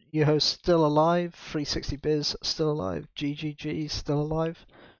no, Yoho's still alive. 360 Biz still alive. GGG still alive.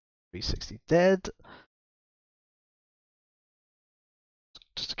 360 dead.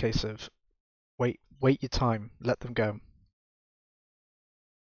 Just a case of wait your time. Let them go.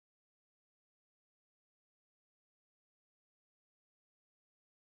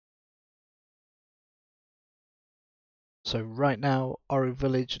 So right now, Oru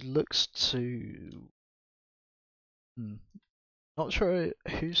Village looks to. Not sure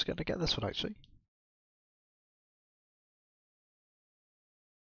who's going to get this one actually.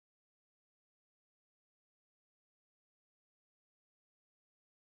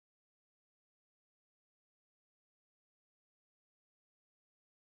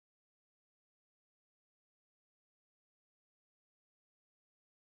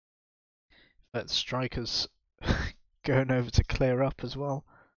 But Strikers going over to clear up as well.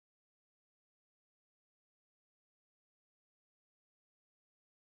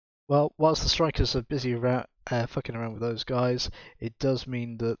 Well, whilst the Strikers are busy around, fucking around with those guys, it does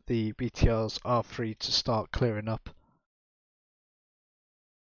mean that the BTRs are free to start clearing up.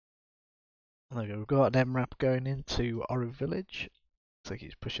 There we go, we've got an MRAP going into Oru Village. Looks like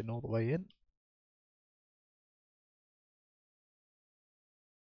he's pushing all the way in.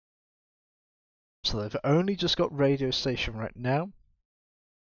 So they've only just got radio station right now.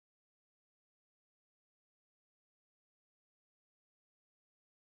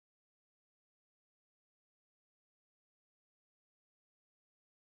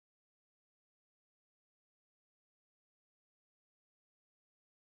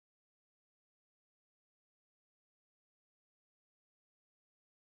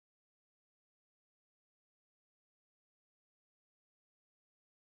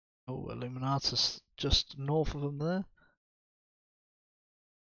 Oh, Illuminatus just north of them there.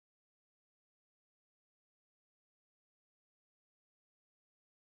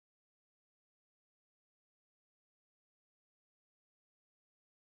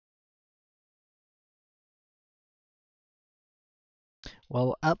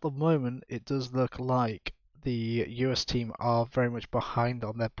 Well, at the moment, it does look like the US team are very much behind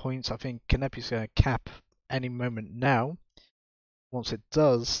on their points. I think Kanepi's going to cap any moment now. Once it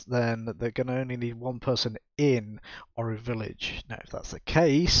does, then they're going to only need one person in Oru Village. Now, if that's the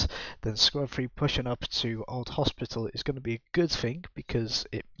case, then Squad 3 pushing up to Old Hospital is going to be a good thing because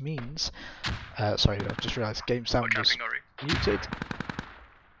it means... sorry, I've just realised game sound was muted.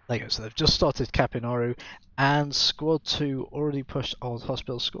 There you go, so they've just started capping Oru, and Squad 2 already pushed Old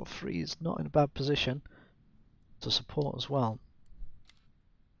Hospital. Squad 3 is not in a bad position to support as well.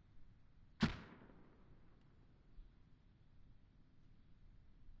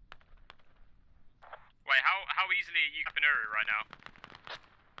 Wait, how easily are you capping Uru right now?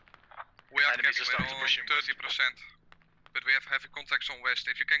 We are Enemies are capping starting to on push in 30%, but we have heavy contacts on west.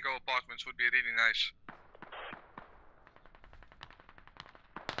 If you can go apartments, would be really nice.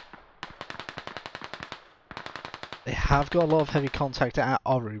 They have got a lot of heavy contact at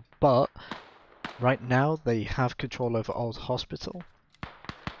Oru, but right now they have control over Old Hospital.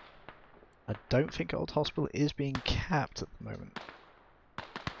 I don't think Old Hospital is being capped at the moment.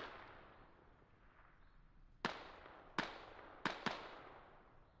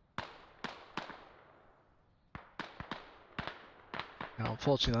 Now,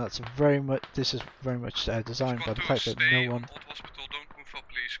 unfortunately, this is very much designed by the fact that no one. Old Hospital, don't move up,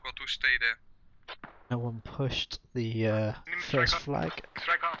 please. Squad 2, stay there. No one pushed the first flag.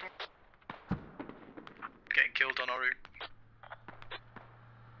 Getting killed on Oru.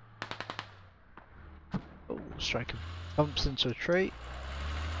 Oh, Striker bumps into a tree.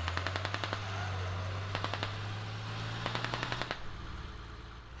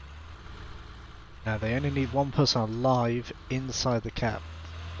 Now they only need one person alive inside the cap.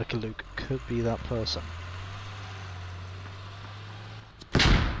 Lucky Luke could be that person.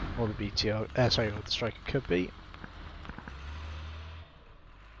 Or the BTO, sorry, or the Striker could be.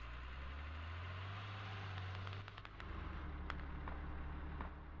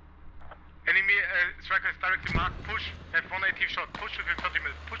 Enemy striker is directly marked. Push. Have 180 shot. Push it in 30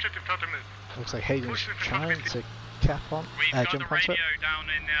 minutes. Push it in 30 minutes. Looks like Hayden's Push it in trying 30 to cap on, We've got the jump onto radio it. down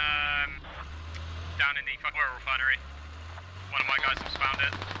in the fucking oil refinery. One of my guys has found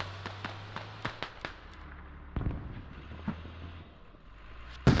it.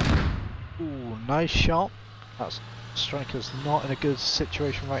 Ooh, nice shot. That Striker's not in a good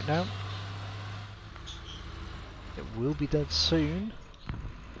situation right now. It will be dead soon.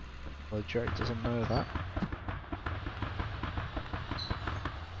 Well, Jerry doesn't know that.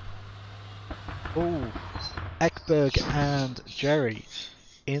 Oh, Ekberg and Jerry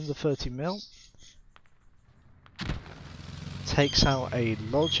in the 30 mil. takes out a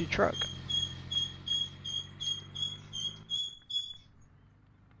Logi truck.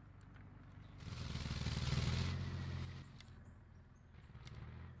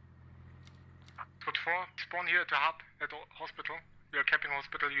 Squad 4, spawn here at the hub, at the hospital. We are capping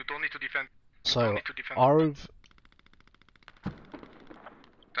hospital, you don't need to defend. So, Arv, 10-4.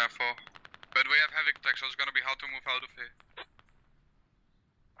 But we have heavy tech, so it's gonna be hard to move out of here.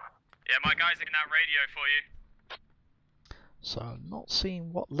 Yeah, my guys are in that radio for you. so I'm not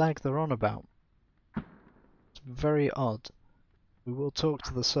seeing what lag they're on about. It's very odd. We will talk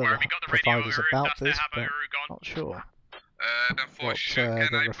to the server Where have you got the radio, providers Uru? about That's this, the but Uru gone. not sure. Then for What, sure, can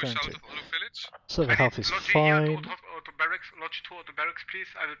they're I push referring out to. of Olu Village? Server health is Lodge here fine. to barracks, Lodge 2 auto barracks, please.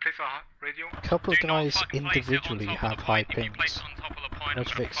 I will place a radio. A couple of Do not guys fucking place it on individually top of have the high point. If you place pings. it on top of the point, I'm gonna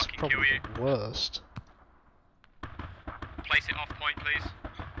Retrofit's fucking probably kill you. the worst. Place it off point, please.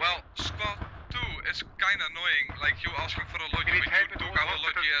 Well, squad 2 is kinda annoying, like you asking for a We lodge, need we help at took all our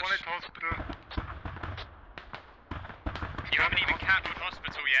hospitals, lodge, spawn yes. at hospital. You haven't even capped with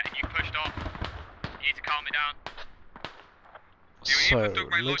hospital yet, and you pushed off. You need to calm it down. You So, even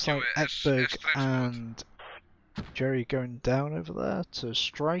took my looks Lodge like as Ekberg transport. and Jerry going down over there to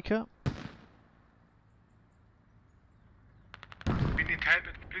Striker. We need help,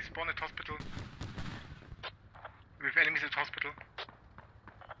 please spawn at hospital. We have enemies at hospital.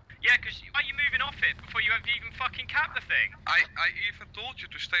 Yeah, because are you moving off it before you have even fucking capped the thing? I even told you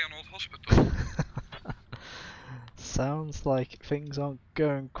to stay on Old Hospital. Sounds like things aren't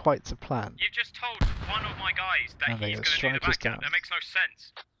going quite to plan. You've just told one of my guys that And they he's get going to do the strikers back cap. down. That makes no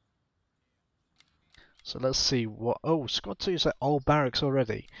sense. So let's see what. Oh, Squad 2's at Old Barracks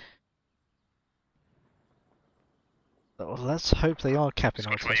already. Oh, let's hope they are capping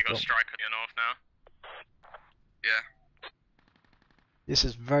Old Squad 4, you got Hospital. strike on your north now. Yeah. This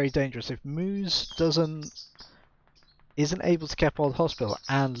is very dangerous. If Moose isn't able to cap Old Hospital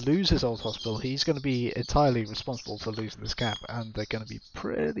and loses Old Hospital, he's going to be entirely responsible for losing this cap, and they're going to be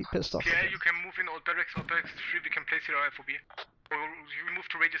pretty pissed off. Yeah, with him. you can move in old barracks 3, we can place here our FOB. Or you move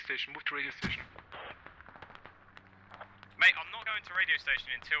to radio station, Mate, I'm not going to radio station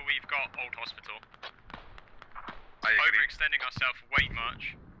until we've got Old Hospital. I agree. Overextending ourselves way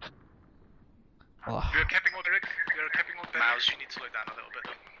much. Oh, We are capping old barracks, Mouse, you need to slow down a little bit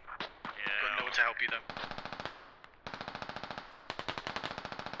though. Yeah. Got no one to help you though.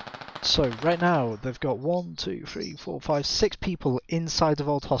 so right now they've got 1, 2, 3, 4, 5, 6 people inside of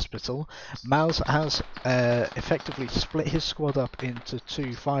Old Hospital. Mouse has effectively split his squad up into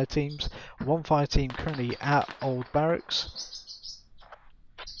 2 fire teams. 1 fire team currently at Old Barracks,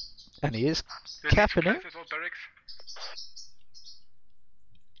 and he is capping it. Old barracks.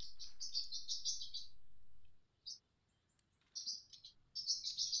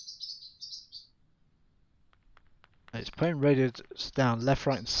 It's playing radios down left,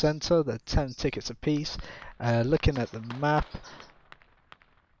 right and centre. They're 10 tickets apiece. Looking at the map,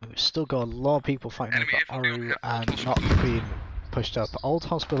 we've still got a lot of people fighting Enemy over infantry Aru on and not being pushed up. Old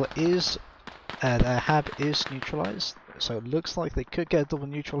Hospital is, their hab is neutralised, so it looks like they could get a double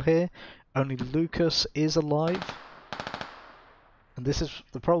neutral here. Only Lucas is alive. And this is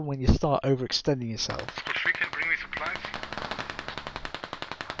the problem when you start overextending yourself. Squad 3 can bring me supplies.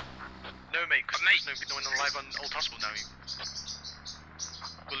 No mate, because there's no one alive on Old Hospital now.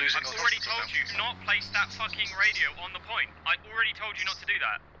 We're losing I've Old already Hospital told now. you not place that fucking radio on the point. I already told you not to do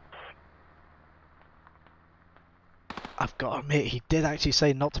that. I've got to admit, he did actually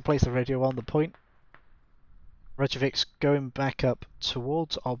say not to place the radio on the point. Reykjavik's going back up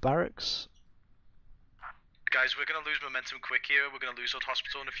towards our barracks. Guys, we're gonna lose momentum quick here. We're gonna lose Old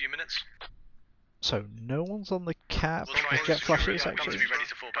Hospital in a few minutes. So no one's on the cap We'll try with and jet secure flashes it. I'm actually. to be ready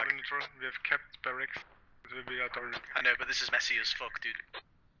to fall back. Neutral. We have capped barracks. It will be at our... I know, but this is messy as fuck, dude.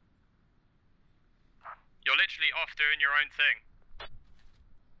 You're literally off doing your own thing.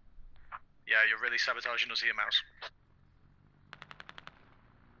 Yeah, you're really sabotaging us here, Mouse.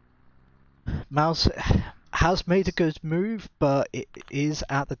 Mouse has made a good move, but it is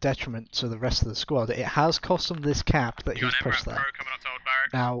at the detriment to the rest of the squad. It has cost them this cap that You he's got an pushed MRAP there. Pro coming up to Old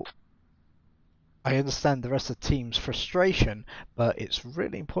Barracks. Now, I understand the rest of the team's frustration, but it's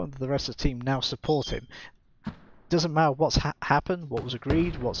really important that the rest of the team now support him. Doesn't matter what's happened, what was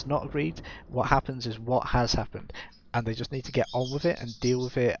agreed, what's not agreed. What happens is what has happened, and they just need to get on with it and deal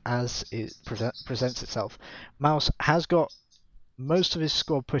with it as it presents itself. Mouse has got most of his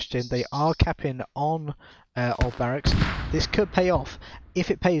squad pushed in. They are capping on Old Barracks. This could pay off. If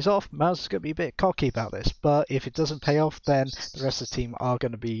it pays off, Mouse is going to be a bit cocky about this, but if it doesn't pay off, then the rest of the team are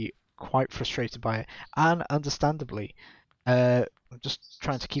going to be quite frustrated by it, and understandably. I'm just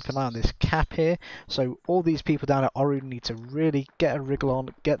trying to keep an eye on this cap here. So all these people down at Oru need to really get a wriggle on,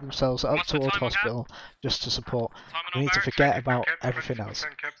 get themselves up What's the towards time on cap? hospital just to support. Time on We need to barracks? forget 20% about cap, everything 20% else.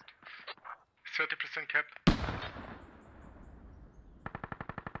 cap, 30% cap.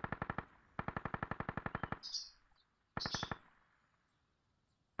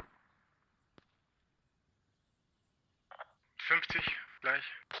 Gleich.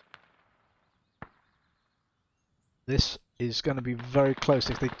 This is going to be very close.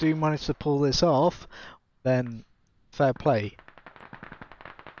 If they do manage to pull this off, then fair play.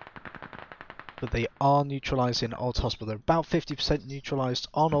 But they are neutralising Old Hospital. They're about 50% neutralised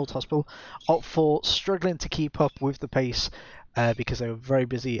on Old Hospital. Op 4 struggling to keep up with the pace because they were very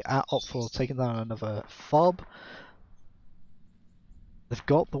busy at Op 4 taking down another fob. They've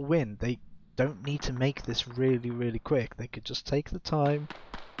got the win. They don't need to make this really quick. They could just take the time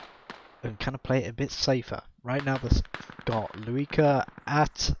and kind of play it a bit safer. Right now they've got Luika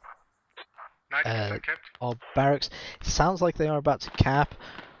at 90% capped. our barracks. It sounds like they are about to cap.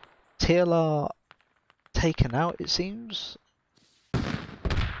 TLR taken out, it seems. But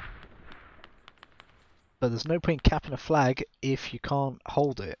there's no point capping a flag if you can't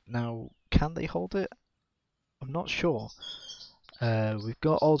hold it. Now, can they hold it? I'm not sure. We've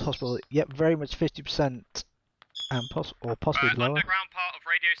got Old Hospital, yep, very much 50% and possibly lower. Underground part of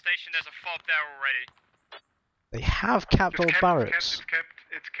radio station, there's a fob there already. They have capped Old Barracks.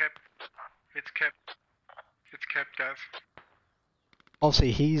 It's capped, guys.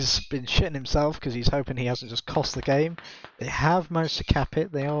 Obviously, he's been shitting himself because he's hoping he hasn't just cost the game. They have managed to cap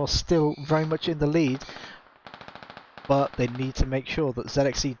it. They are still very much in the lead. But they need to make sure that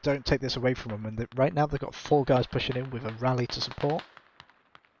ZXC don't take this away from them. And right now they've got 4 guys pushing in with a rally to support.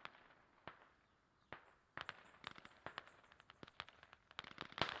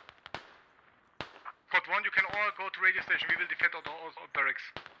 Code 1, you can all go to radio station. We will defend all barracks.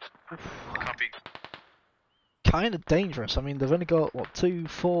 Copy. Kind of dangerous. I mean, they've only got, what, 2,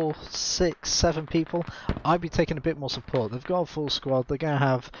 4, 6, 7 people. I'd be taking a bit more support. They've got a full squad. They're going to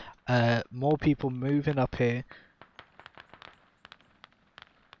have more people moving up here.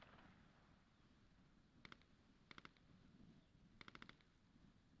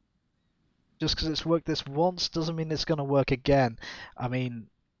 Just because it's worked this once doesn't mean it's going to work again. I mean,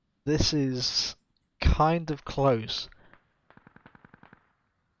 this is kind of close.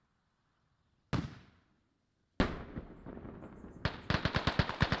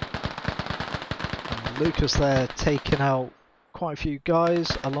 And Lucas there taking out quite a few guys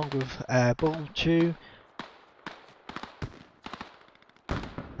along with Bulchu.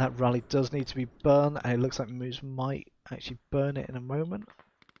 That rally does need to be burned, and it looks like Moose might actually burn it in a moment.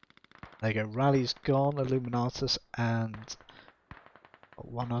 There you go, Rally's gone, Illuminatus and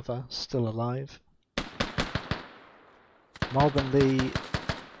one other still alive. Malvin Lee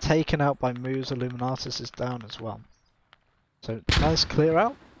taken out by Moose, Illuminatus is down as well. So nice clear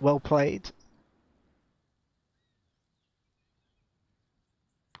out, well played.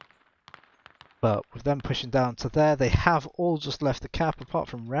 But with them pushing down to there, they have all just left the cap apart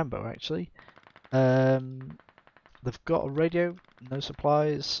from Rambo actually. They've got a radio, no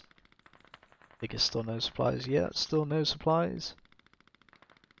supplies. I think it's still no supplies. Yeah, still no supplies.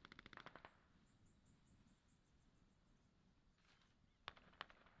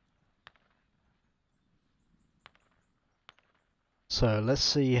 So let's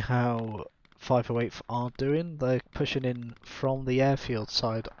see how 508 are doing. They're pushing in from the airfield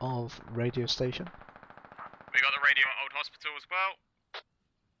side of radio station. We got the radio at Old Hospital as well.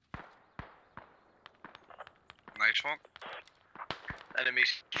 Nice one. Enemy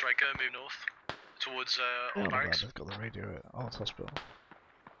striker, move north towards Oh, Old Barracks. they've got the radio at Old Hospital.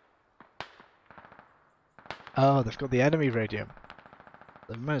 Oh, they've got the enemy radio.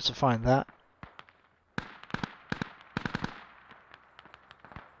 They've managed to find that.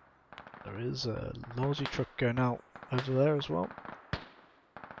 There is a Logi truck going out over there as well.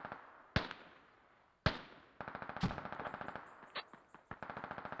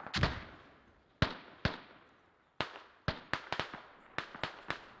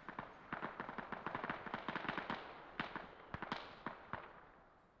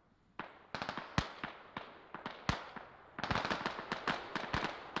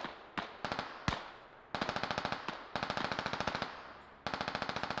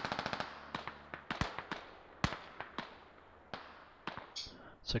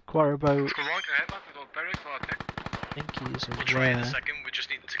 So Quarabo, Let's go wrong ahead, man. We've got barracks or attack. I think he's We'll try in a aware. second, we just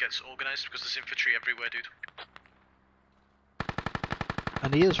need to get organised because there's infantry everywhere, dude.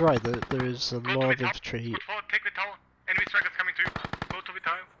 And he is right, there is a Go to lot of the tower. infantry. Good forward, take the tower. Enemy strikers coming to you. Go to the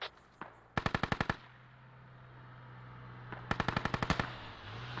tower.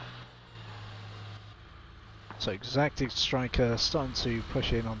 So Exacted Striker starting to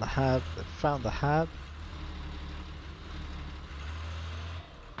push in on the hab. They've found the hab.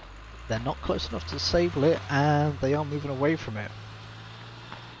 They're not close enough to disable it, and they are moving away from it.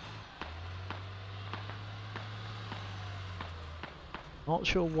 Not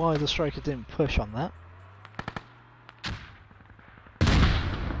sure why the Striker didn't push on that.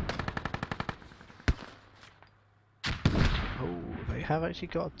 Oh, they have actually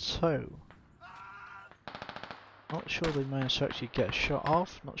got a tow. Not sure they managed to actually get a shot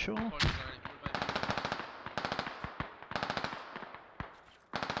off, not sure.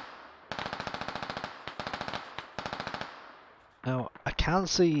 Now, I can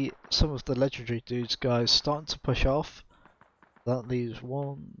see some of the legendary dudes guys starting to push off. That leaves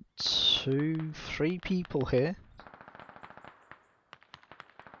 1, 2, 3 people here.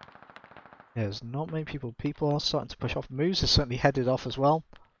 Yeah, there's not many people. People are starting to push off. Moose is certainly headed off as well.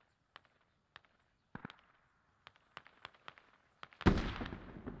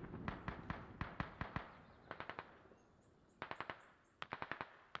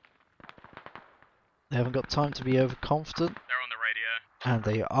 They haven't got time to be overconfident. They're on the radio. And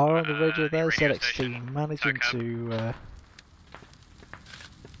they are on the radio there. Radio ZXT station. managing Attack to...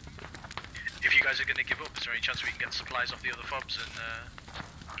 If you guys are going to give up, is there any chance we can get supplies off the other fobs and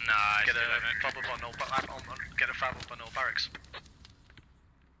Nah, get a fob up on all get a fob up on all barracks?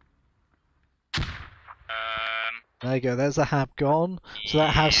 There you go, there's the hab gone. So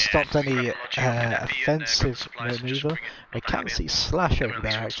that has stopped any offensive supplies, just maneuver. bring it I up can and see in. Slash Then over at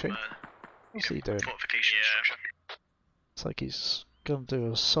least there with some, actually. What's he doing? Fortification Yeah. structure. Looks like he's gonna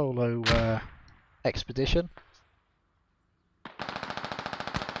do a solo expedition.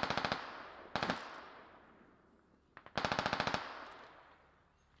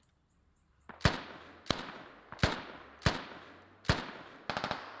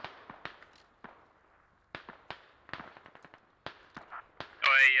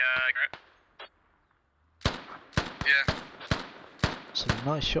 Yeah, Some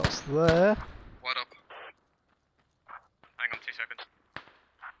nice shots there. what up? Hang on 2 seconds.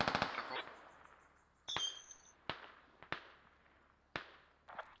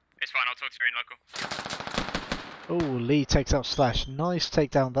 It's fine, I'll talk to you in local. Oh, Lee takes out Slash. Nice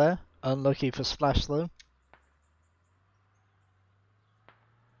takedown there. Unlucky for Splash though.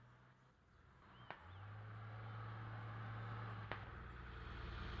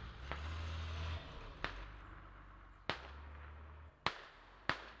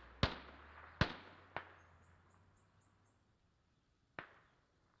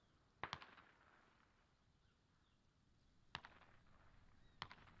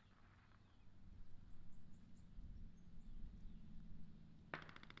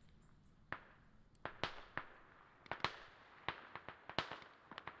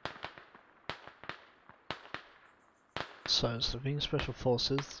 So Slovene Special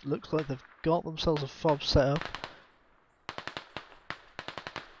Forces, looks like they've got themselves a fob set up.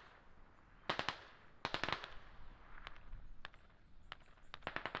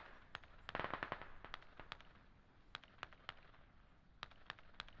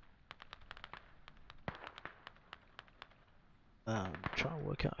 Trying to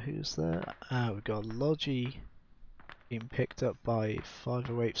work out who's there. We've got Logi being picked up by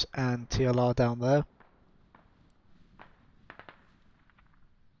 508s and TLR down there.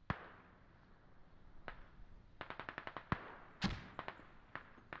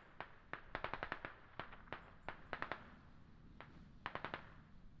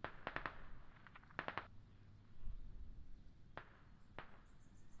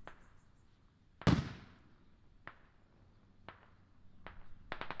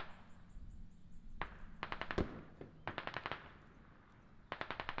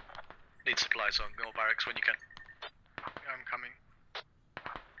 Need supplies on all barracks when you can. Yeah, I'm coming.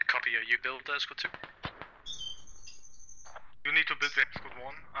 Copy you build there, Squad 2. You need to build the Squad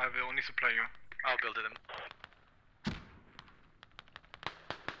 1. I will only supply you. I'll build it in.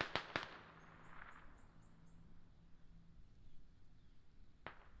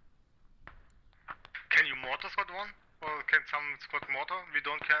 Can you mortar Squad 1? Or can some Squad mortar? We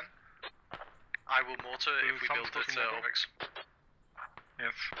don't can. I will mortar Will if we some build Squad it mortar? barracks.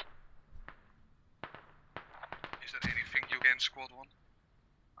 Yes. Is there anything you can squad 1?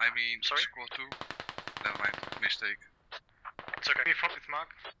 I mean, Sorry? squad 2? Never mind, mistake. It's okay. Enemy fob is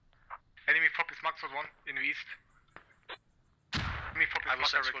marked. Enemy fob is marked Squad 1 in the east. Enemy fob is I will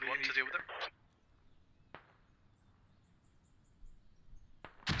marked send Squad directly 1 in to east. deal with them.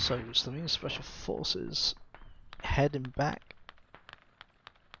 So Slovene Special Forces heading back.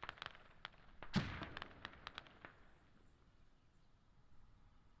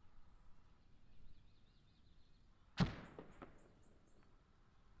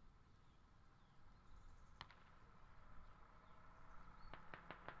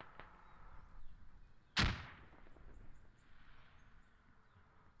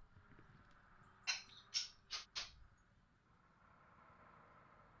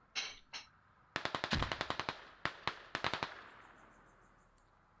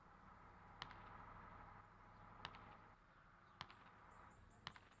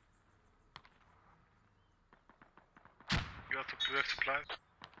 we have supplies?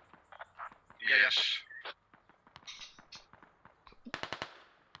 Yes.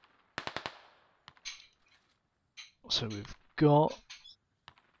 So we've got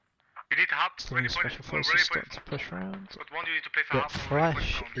We need a hub. Australian Special Forces starting to push around. But one, you need to place a Got hub. We're ready to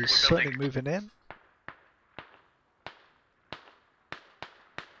push Flash down. is We're certainly building. moving in.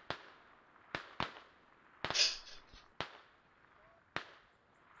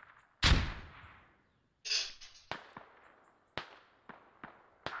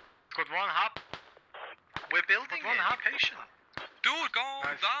 Got one hub. We're building One it. hub. Be patient. Dude, calm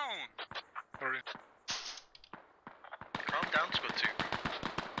Nice. down. Sorry. Calm down, Squad 2.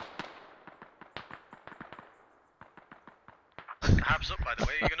 The hab's up, by the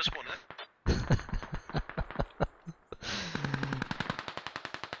way. Are you gonna spawn it?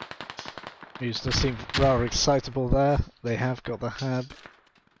 Who's just seem rather excitable there. They have got the hab.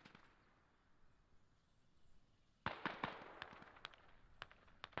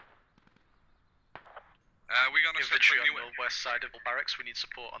 We're gonna set Infantry up on new. the west side of the barracks. We need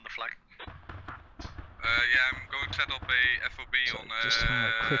support on the flag. Yeah, I'm going to set up a FOB So on just having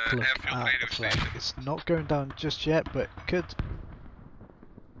a quick look airfield at radio the flag. station. It's not going down just yet, but could.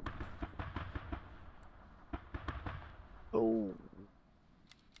 Oh,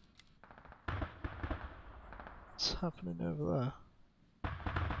 what's happening over there?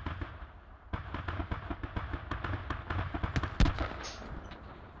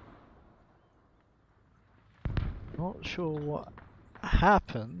 Not sure what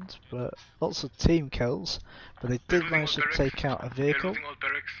happened, but lots of team kills. But they did losing manage all to barracks. take out a They're vehicle. losing all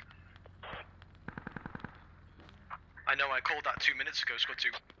barracks. I know. I called that 2 minutes ago, Squad 2.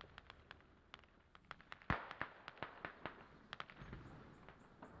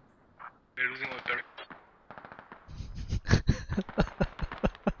 They're losing all barracks.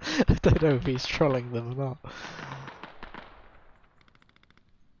 I don't know if he's trolling them or not.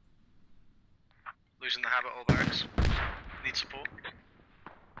 Losing the hab at all barracks. Need support.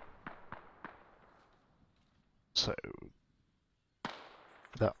 So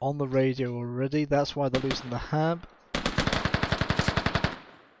they're on the radio already. That's why they're losing the hab.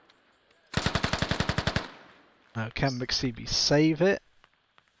 Now, can McSeeby save it?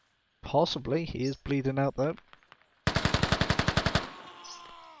 Possibly. He is bleeding out though.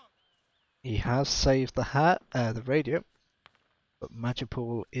 He has saved the the radio, but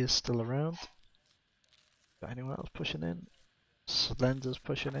Magipul is still around. Got anyone else pushing in? Slender's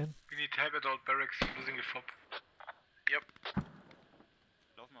pushing in. We need help at all barracks. Losing the fob. Yep.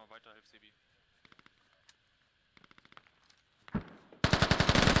 Lauf mal weiter, hilf Sebi.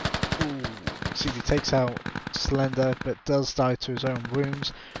 Ooh, CB takes out Slender, but does die to his own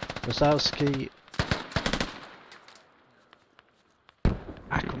wounds. Wazowski.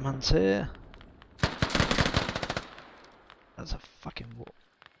 Aquaman's here. There's a fucking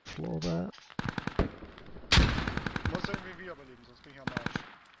floor there. Muss irgendwie wiederbeleben, sonst bin ich am Arsch.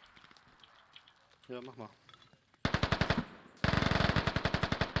 Ja, mach mal.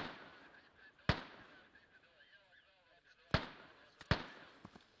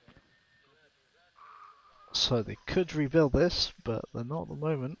 So they could rebuild this, but they're not at the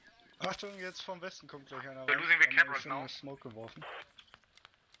moment. Achtung, jetzt vom Westen kommt gleich einer They're rein. losing the Haben cameras schon now. eine Smoke geworfen.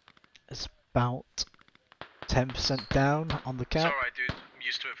 It's about 10% down on the It's cap. alright, dude. I'm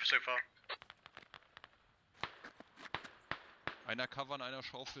used to it so far. Einer covern, einer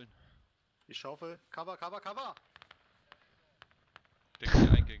schaufeln. Die Schaufel. Cover, cover, cover! Deckt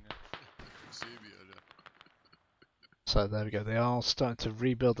die Eingänge. Sebi, Alter. So there we go. They are starting to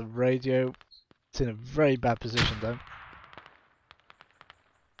rebuild the radio. It's in a very bad position though.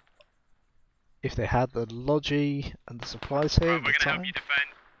 If they had the logi and the supplies here at We're the gonna help time, you defend.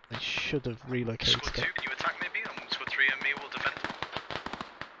 they should have relocated Squad 2, it. can you attack maybe? Squad 3 and me will defend.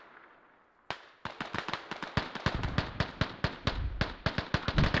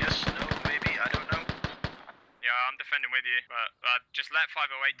 Yes, no, maybe, I don't know. Yeah, I'm defending with you, but just let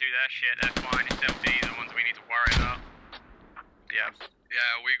 508 do their shit. They're fine. It's LD, the ones we need to worry about. Yeah.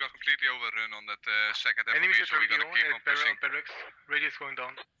 Yeah, we got completely overrun on that second FOB, Enemies at so we're radio gonna keep on at pushing. barracks. Radio's going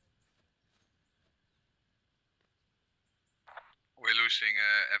down. We're losing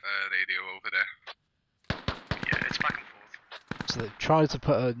radio over there. Yeah, it's back and forth. So they've tried to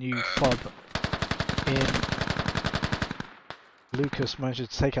put a new fob in. Lucas managed to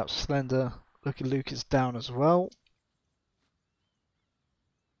take out Slender. Lucky Luke is down as well.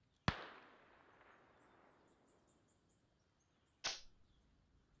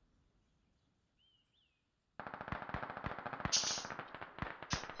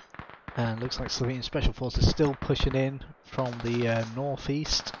 And looks like Slovenian Special Forces still pushing in from the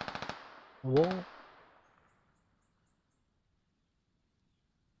northeast wall.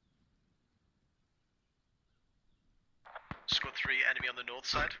 north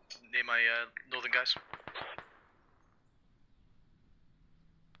side, near my northern guys.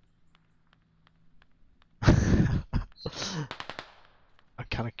 I'm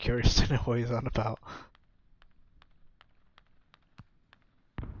kind of curious to know what he's on about.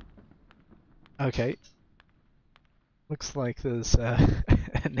 Okay. Looks like there's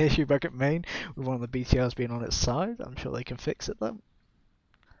an issue back at main with one of the BTRs being on its side. I'm sure they can fix it though.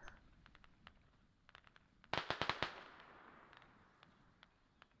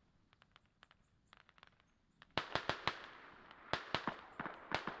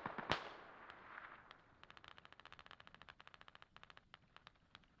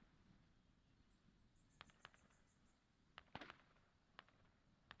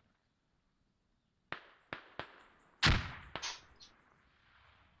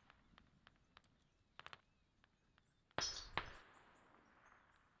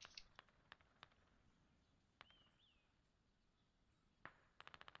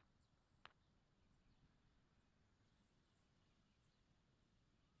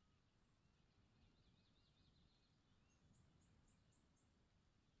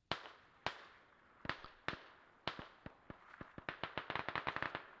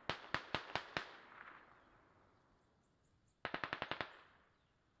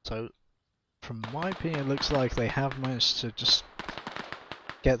 So, from my opinion, it looks like they have managed to just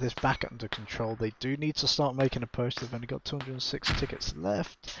get this back under control. They do need to start making a push. They've only got 206 tickets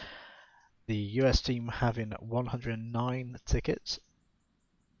left. The US team having 109 tickets.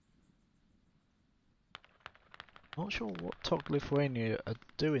 Not sure what TOG Lithuania are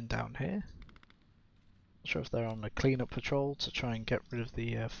doing down here. Not sure if they're on a cleanup patrol to try and get rid of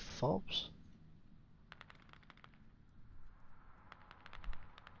the fobs.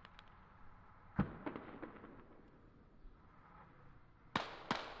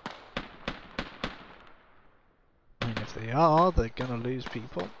 And if they are, they're gonna lose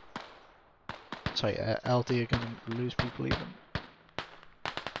people. Sorry, LD are gonna lose people even.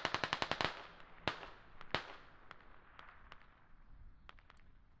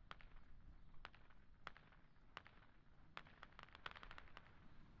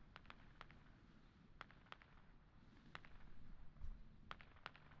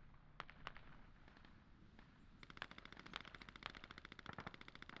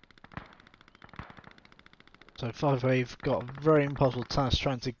 So far they've got a very impossible task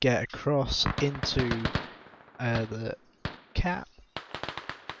trying to get across into the cap.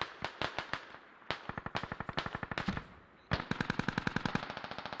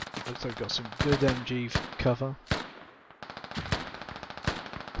 Looks like they've got some good MG cover.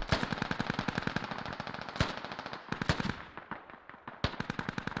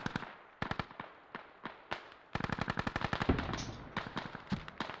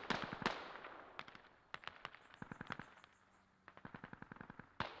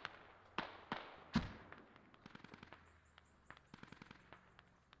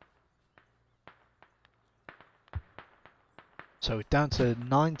 So we're down to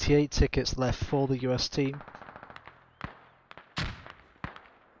 98 tickets left for the US team.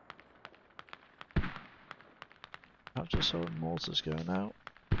 I've just saw mortars going out.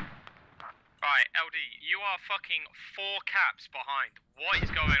 Right, LD, you are fucking 4 caps behind. What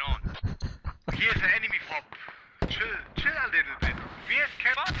is going on? Here's the enemy fob. Chill a little bit. We have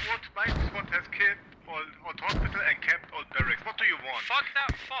kept what -1 has kept all hospital and kept all barracks. What do you want? Fuck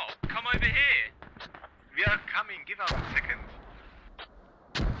that fob. Come over here. We are coming. Give us a second.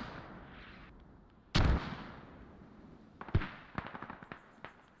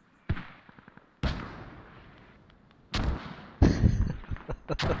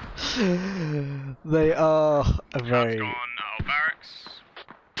 They are a very Gone, our barracks.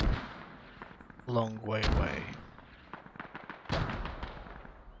 long way away.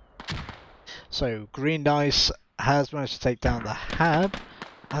 So Green Dice has managed to take down the Hab.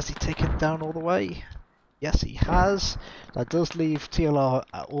 Has he taken down all the way? Yes, he has. That does leave TLR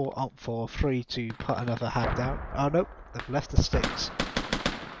all up for free to put another Hab down. Oh nope, they've left the sticks.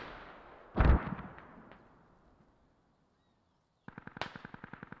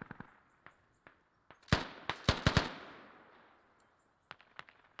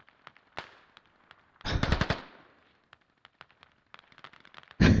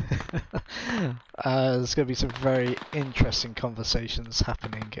 There's going to be some very interesting conversations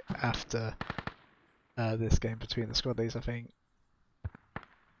happening after this game between the squad leaders, I think.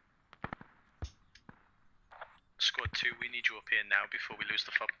 Squad 2, we need you up here now before we lose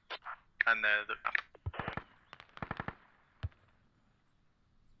the fob. And the map.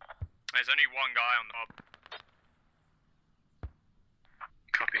 There's only one guy on the hub.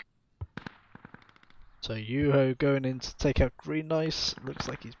 Copy. So Yuho going in to take out Green Nice. Looks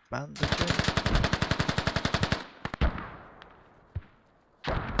like he's bandaging.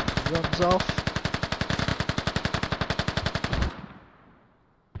 Runs off.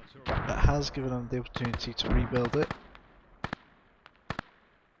 That has given him the opportunity to rebuild it.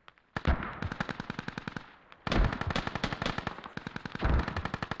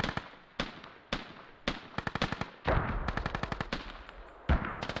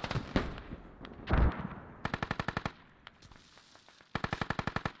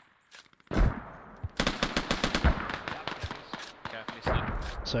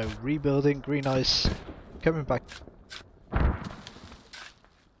 So rebuilding, Green Ice coming back.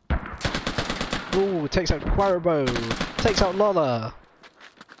 Ooh, takes out Quarabo, takes out Lola.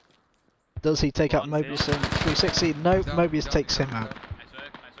 Does he take out Mobius in 360? No, Mobius takes him out.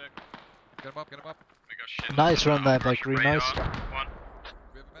 Get him up, get him up. Nice run there by Green Ice. One.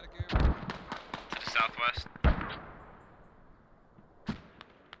 We have a medic here. To the southwest.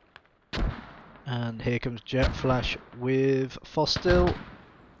 And here comes Jet Flash with Fostil.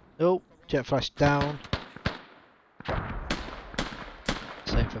 Oh, Jet Flash down.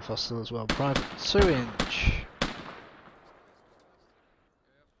 Same for Fossil as well. Private 2-inch.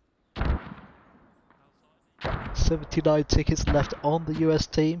 $79 tickets left on the US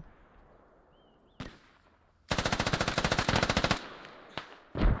team.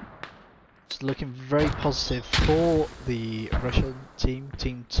 It's looking very positive for the Russian team,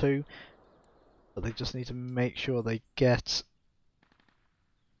 Team 2. But they just need to make sure they get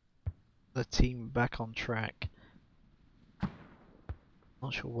the team back on track.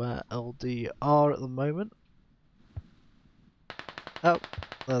 Not sure where LD are at the moment. Oh,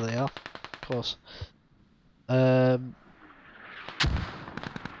 there they are, of course. Not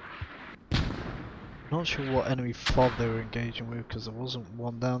sure what enemy FOB they were engaging with because there wasn't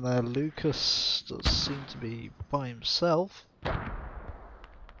one down there. Lucas does seem to be by himself.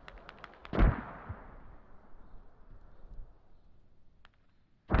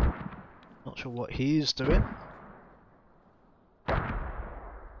 Not sure what he's doing.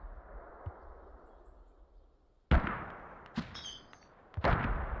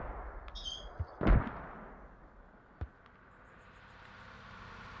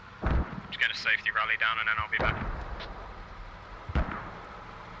 Just get a safety rally down and then I'll be back.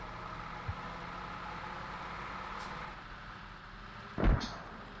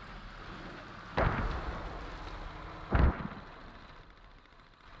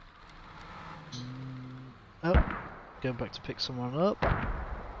 Going back to pick someone up.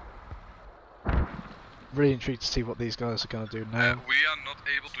 Really intrigued to see what these guys are going to do now. We are not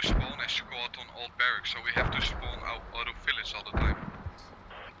able to spawn a squad on old barracks, so we have to spawn out of village all the time.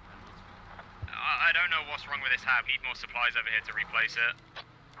 I don't know what's wrong with this hab. Need more supplies over here to replace it.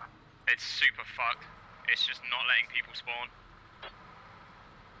 It's super fucked. It's just not letting people spawn.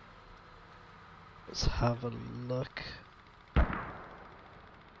 Let's have a look.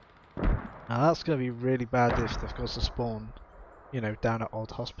 Now that's going to be really bad if they've got to spawn, you know, down at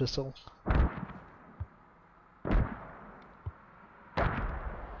Old Hospital. They got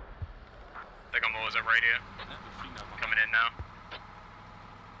more at radio. Coming in now.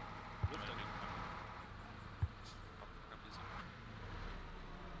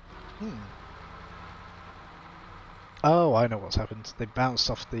 Oh, I know what's happened. They bounced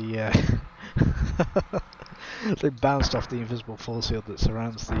off the they bounced off the invisible force field that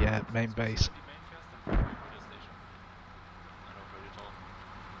surrounds the main base.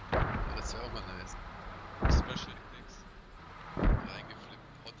 Das ist ja auch mal nice. Special things. Reingeflippt,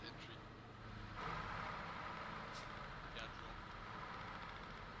 Hot Entry.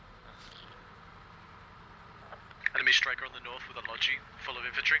 Enemy striker on the north with a Logi, full of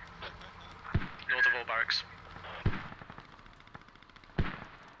infantry. North of all barracks.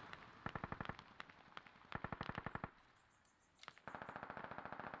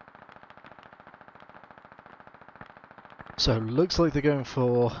 So looks like they're going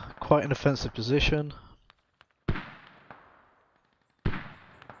for quite an offensive position.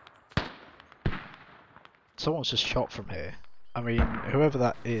 Someone's just shot from here. I mean, whoever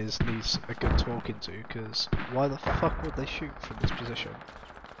that is needs a good talking to, because why the fuck would they shoot from this position?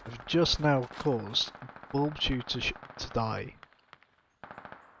 They've just now caused Bulbchew to die.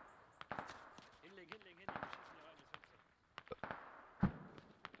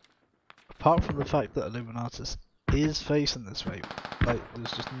 Apart from the fact that Illuminatus is facing this way, like,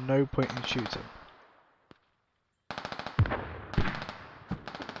 there's just no point in shooting.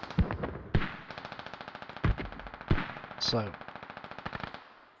 So,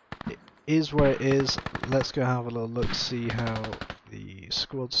 it is where it is. Let's go have a little look, see how the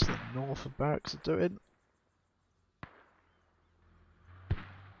squads to the north of barracks are doing.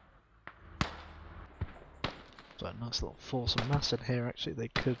 Nice little force of mass in here actually. They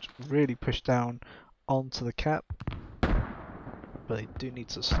could really push down onto the cap, but they do need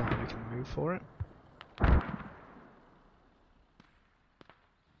to start making a move for it.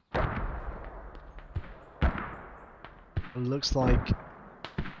 Looks like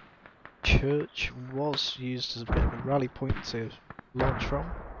Church was used as a bit of a rally point to launch from.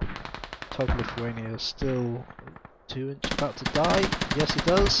 Tug Lithuania still 2-inch about to die. Yes, he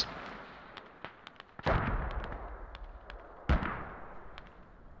does.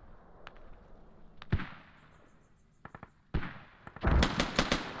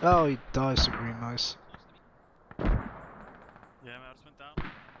 Oh, he dies to green, nice. Yeah, maar dat is went down.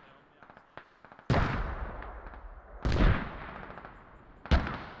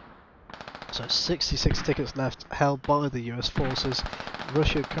 So 66 tickets left held by the US forces.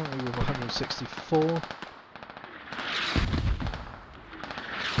 Russia currently with 164.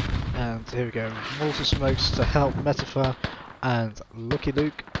 And here we go, mortar smokes to help Metaphor and Lucky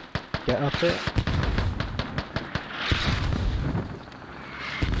Luke get up it.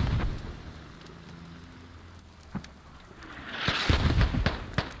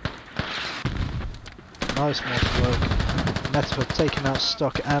 Nice mortar work. Metaphor taking out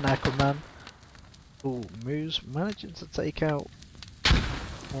Stock and Aquaman. Ooh, Moose managing to take out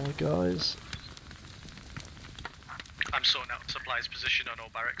all the guys. I'm sorting out supplies position on all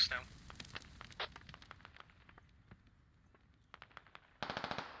barracks now.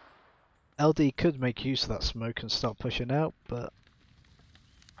 LD could make use of that smoke and start pushing out, but...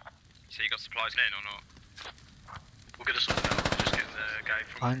 So you got supplies in or not? We'll get a sort out. We're just getting the guy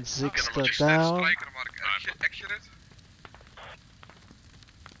from... Ein Zigster Is down. that striker mark accurate?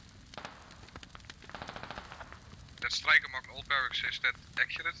 That striker mark on all barracks, is that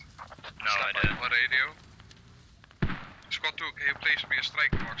accurate? No idea. On radio. Squad 2, can you place me a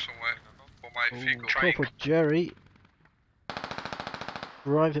striker mark somewhere for my Ooh, vehicle? Corporal Jerry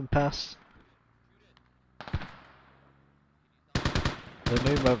driving past. The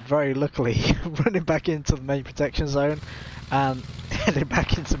Numa very luckily running back into the main protection zone and heading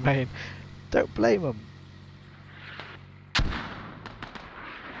back into main. Don't blame him.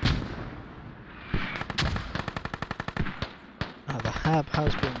 The HAB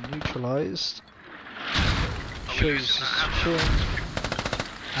has been neutralised. Shows Shin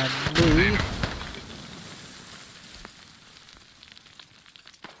and Lee.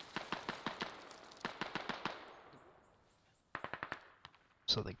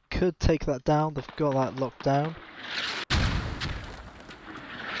 So they could take that down, they've got that locked down.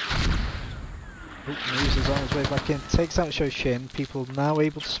 Moves is on his way back in, takes out Shoshin, people now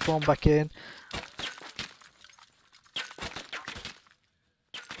able to spawn back in.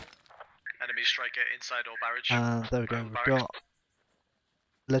 Enemy striker inside all barrage. And there we go, we've got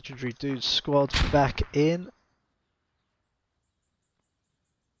Legendary Dude's squad back in.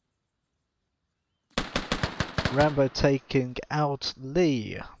 Rambo taking out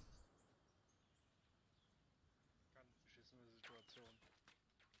Lee.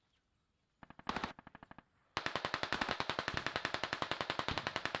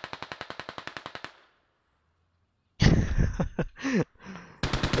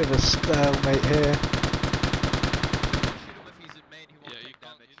 Bit of a stalemate here. Yeah, you need to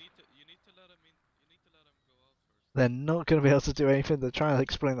let him in. You need to let him go out first. They're not going to be able to do anything. They're trying to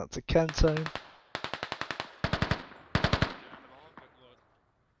explain that to Kento.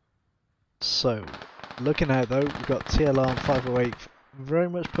 So, looking out though, we've got TLR and 508 very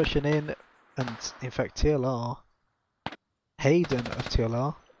much pushing in, and in fact TLR, Hayden of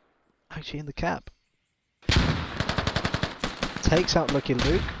TLR, actually in the cap. Takes out Lucky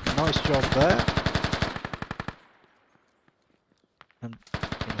Luke, nice job there. And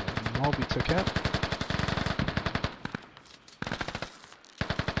Molby took out.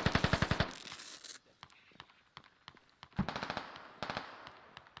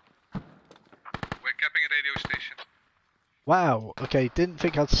 Radio station. Wow, okay, didn't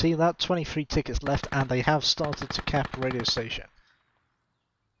think I'd see that. 23 tickets left and they have started to cap radio station.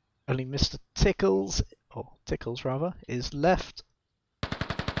 Only Mr. Tickles, or Tickles rather, is left.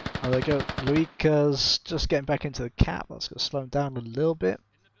 Oh, there we go. Luika's just getting back into the cap. That's going to slow him down a little bit.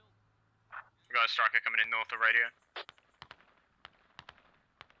 We got a striker coming in north of radio.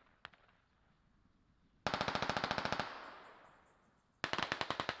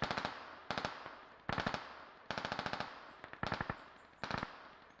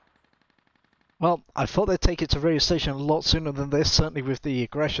 Well, I thought they'd take it to radio station a lot sooner than this, certainly with the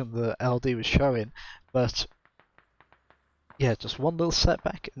aggression that LD was showing, but yeah, just one little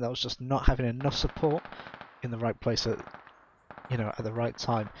setback, and that was just not having enough support in the right place at, at the right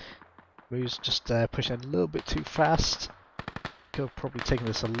time. Moose just pushing a little bit too fast. Could have probably taken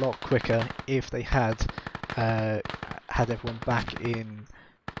this a lot quicker if they had had everyone back in,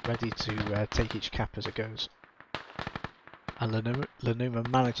 ready to take each cap as it goes. And Lanuma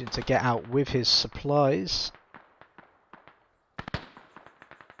managing to get out with his supplies.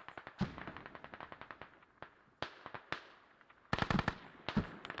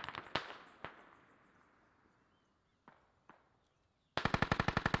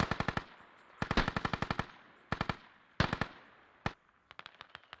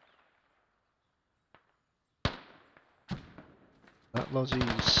 That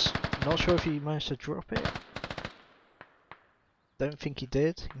Lozzie's not sure if he managed to drop it. Don't think he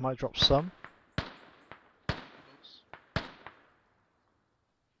did. He might drop some.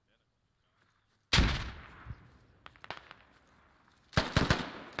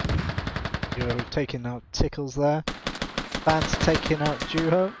 Juho taking out Tickles there. Vance taking out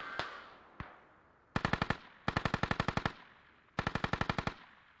Juho.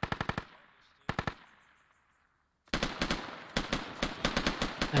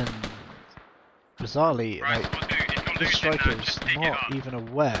 And bizarrely, Right, like, so if this you're losing striker that, is just pick it not up. even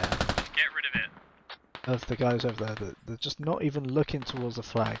aware Just get rid of it. of the guys over there. They're just not even looking towards the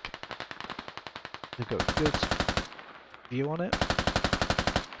flag. They've got a good view on it.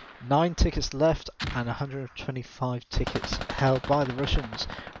 9 tickets left and 125 tickets held by the Russians.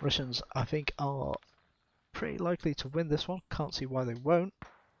 Russians, I think, are pretty likely to win this one. Can't see why they won't.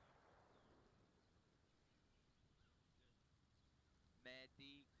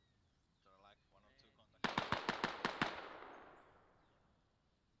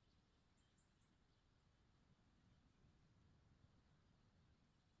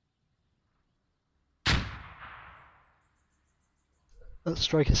 That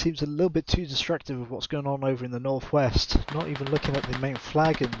striker seems a little bit too distracted with what's going on over in the northwest. Not even looking at the main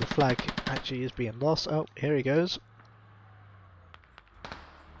flag, and the flag actually is being lost. Oh, here he goes.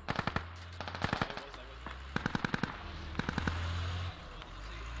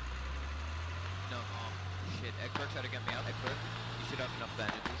 No, shit. Egbert tried to get me out. Egbert, you should have enough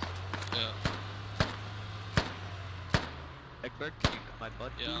bandages. Yeah. Egbert, can you get my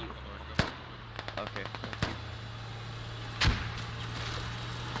butt? Yeah, I'm gonna Okay, thank you.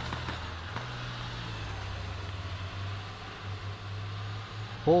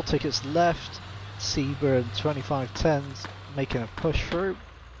 Four tickets left. Sieber and 2510s making a push through.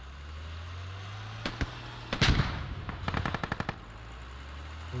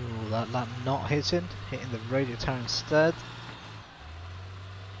 Ooh, that lap not hitting the radio tower instead.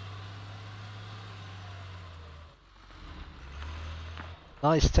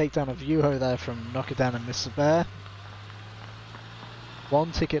 Nice takedown of Yuho there from Knockadown and Mr. Bear.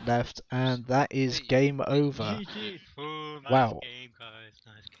 1 ticket left, and that is game over. GG. Oh, nice Wow. game, guys.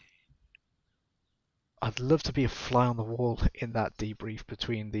 Nice game. I'd love to be a fly on the wall in that debrief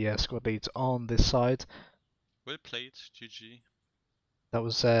between the squad leads on this side. Well played, GG. That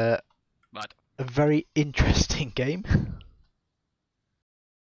was a very interesting game.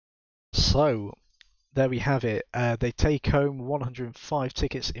 So, there we have it. They take home 105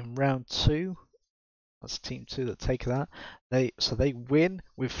 tickets in round 2. That's Team 2 that take that. So they win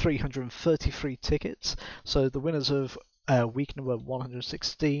with 333 tickets. So the winners of week number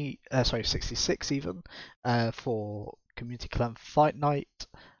 66 even, for Community Clan Fight Night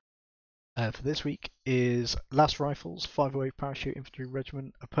for this week is Last Rifles, 508 Parachute Infantry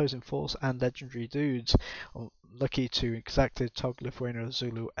Regiment, Opposing Force, and Legendary Dudes. Lucky to Exacted, Tog, Lithuania,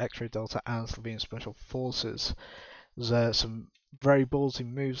 Zulu, X-Ray Delta, and Slovenian Special Forces. There's some very ballsy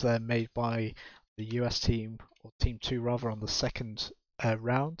moves there made by the US team, or Team 2 rather, on the second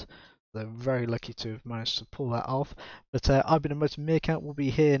round. They're very lucky to have managed to pull that off. But I've been a Motor Meerkat. Will be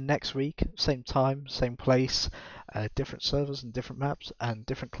here next week, same time, same place, different servers and different maps and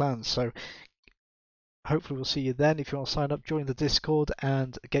different clans. So hopefully we'll see you then. If you want to sign up, join the Discord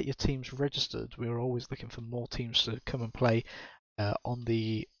and get your teams registered. We're always looking for more teams to come and play on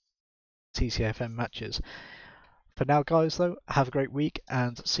the CCFN matches. For now, guys, though, have a great week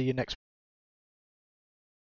and see you next week.